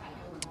honest with you,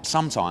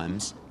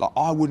 sometimes, like,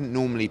 I wouldn't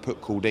normally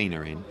put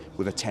Cordina in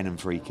with a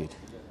 10-3 kid,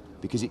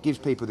 because it gives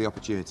people the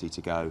opportunity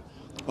to go,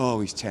 oh,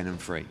 he's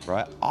 10-3,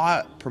 right?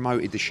 I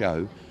promoted the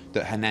show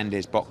that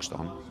Hernandez boxed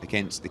on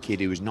against the kid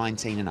who was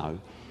 19-0.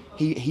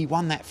 He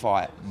won that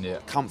fight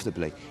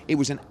comfortably. It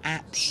was an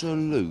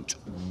absolute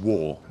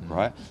war,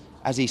 right?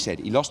 As he said,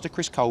 he lost to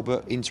Chris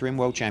Colbert, interim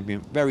world champion,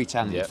 very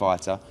talented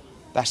fighter.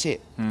 That's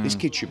it. This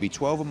kid should be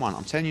 12-1.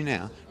 I'm telling you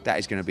now, that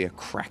is going to be a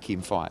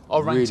cracking fight. I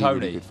rang Tony.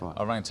 Really good fight.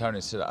 I rang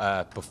Tony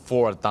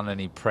before I'd done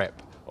any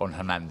prep on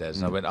Hernandez.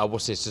 And I went, oh,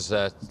 what's this? Just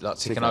like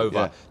ticking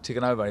over.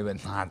 And he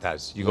went, nah,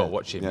 Daz, you got to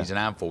watch him. He's an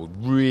handful.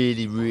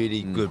 Really,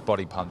 really good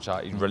body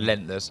puncher. He's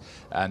relentless.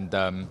 And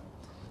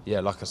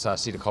like I said, I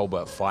see the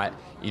Colbert fight.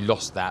 He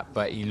lost that,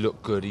 but he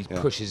looked good. He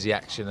pushes the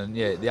action. And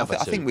the other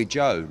I think with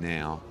Joe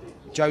now,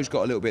 Joe's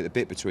got a little bit of the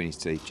bit between his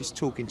teeth. Just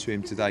talking to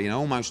him today,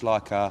 almost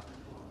like I'm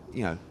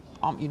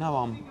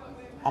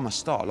a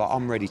star. Like,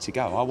 I'm ready to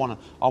go. I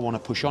want to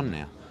push on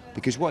now,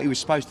 because what he was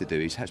supposed to do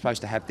is supposed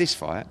to have this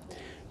fight,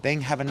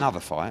 then have another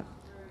fight,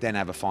 then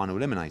have a final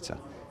eliminator.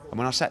 And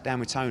when I sat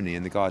down with Tony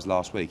and the guys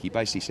last week, he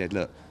basically said,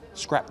 look,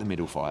 scrap the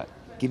middle fight,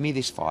 give me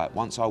this fight.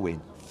 Once I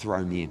win,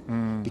 throw me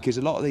in, because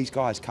a lot of these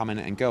guys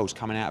and girls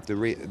coming out of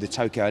the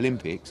Tokyo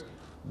Olympics,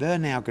 they're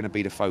now going to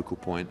be the focal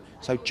point.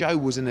 So Joe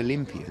was an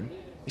Olympian.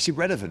 It's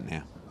irrelevant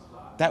now.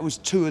 That was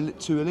two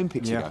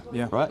Olympics ago,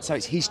 right? So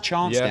it's his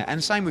chance now.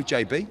 And same with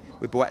JB,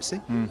 with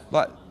Buatsi.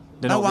 Like,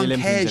 no one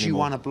cares you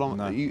won a bronze.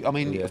 No.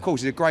 Of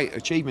course, it's a great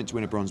achievement to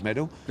win a bronze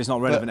medal. It's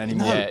not relevant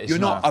anymore. No, you're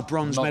not a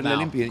bronze medal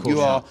Olympian.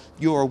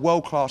 You're a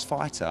world-class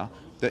fighter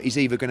that is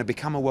either going to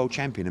become a world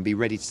champion and be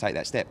ready to take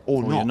that step,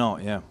 or not. You're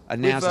not,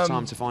 And now's the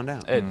time to find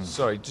out. Ed,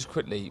 sorry, just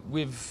quickly,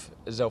 with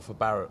Zelfa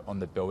Barrett on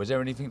the bill, is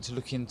there anything to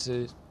look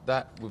into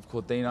that with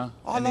Cordina?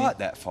 I like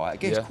that fight.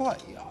 Again, it's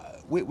quite...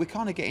 We're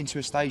kind of getting to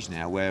a stage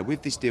now where,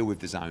 with this deal with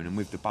the zone and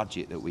with the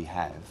budget that we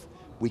have,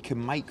 we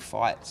can make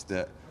fights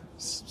that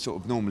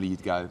sort of normally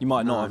you'd go... You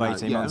might not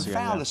have 18 months ago.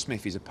 Fowler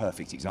Smith is a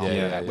perfect example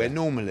of that, where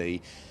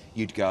normally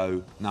you'd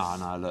go,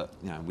 no, look,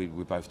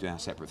 we're both doing our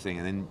separate thing,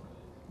 and then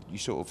you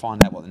sort of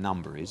find out what the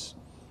number is,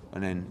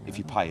 and then if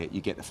you pay it, you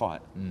get the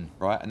fight,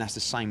 right? And that's the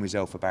same with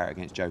Zelfa Barrett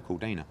against Joe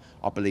Cordina.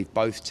 I believe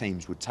both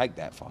teams would take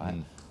that fight,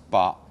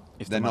 but...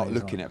 If they're not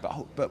looking at it,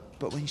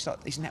 but when you start,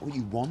 isn't that what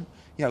you want?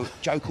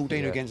 Joe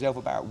Cordina against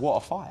Zelfa Barrett, what a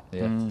fight!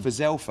 For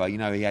Zelfa,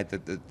 he had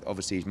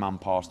obviously his mum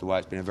passed away.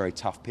 It's been a very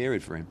tough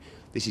period for him.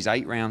 This is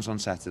 8 rounds on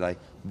Saturday.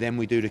 Then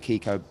we do the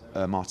Kiko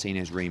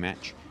Martinez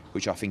rematch,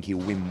 which I think he'll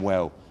win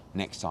well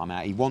next time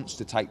out. He wants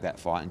to take that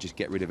fight and just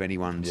get rid of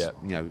anyone's,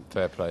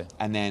 fair play.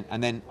 And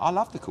then I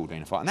love the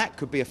Cordina fight, and that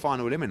could be a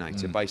final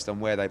eliminator based on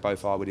where they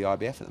both are with the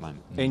IBF at the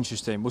moment.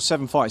 Interesting. Well,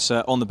 7 fights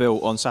on the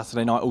bill on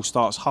Saturday night. All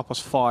starts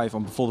 5:30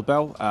 on Before the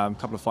Bell. A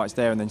couple of fights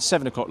there, and then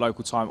 7 o'clock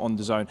local time on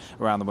DAZN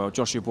around the world.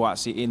 Joshua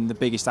Buatsi in the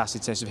biggest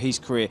acid test of his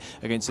career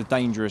against a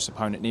dangerous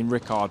opponent in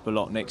Ricards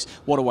Bolotniks.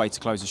 What a way to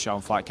close the show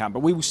on Fight Camp. But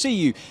we will see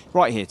you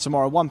right here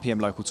tomorrow, 1 p.m.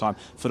 local time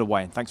for the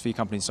weigh-in. Thanks for your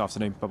company this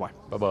afternoon. Bye-bye.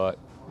 Bye-bye.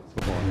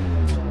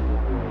 Bye-bye.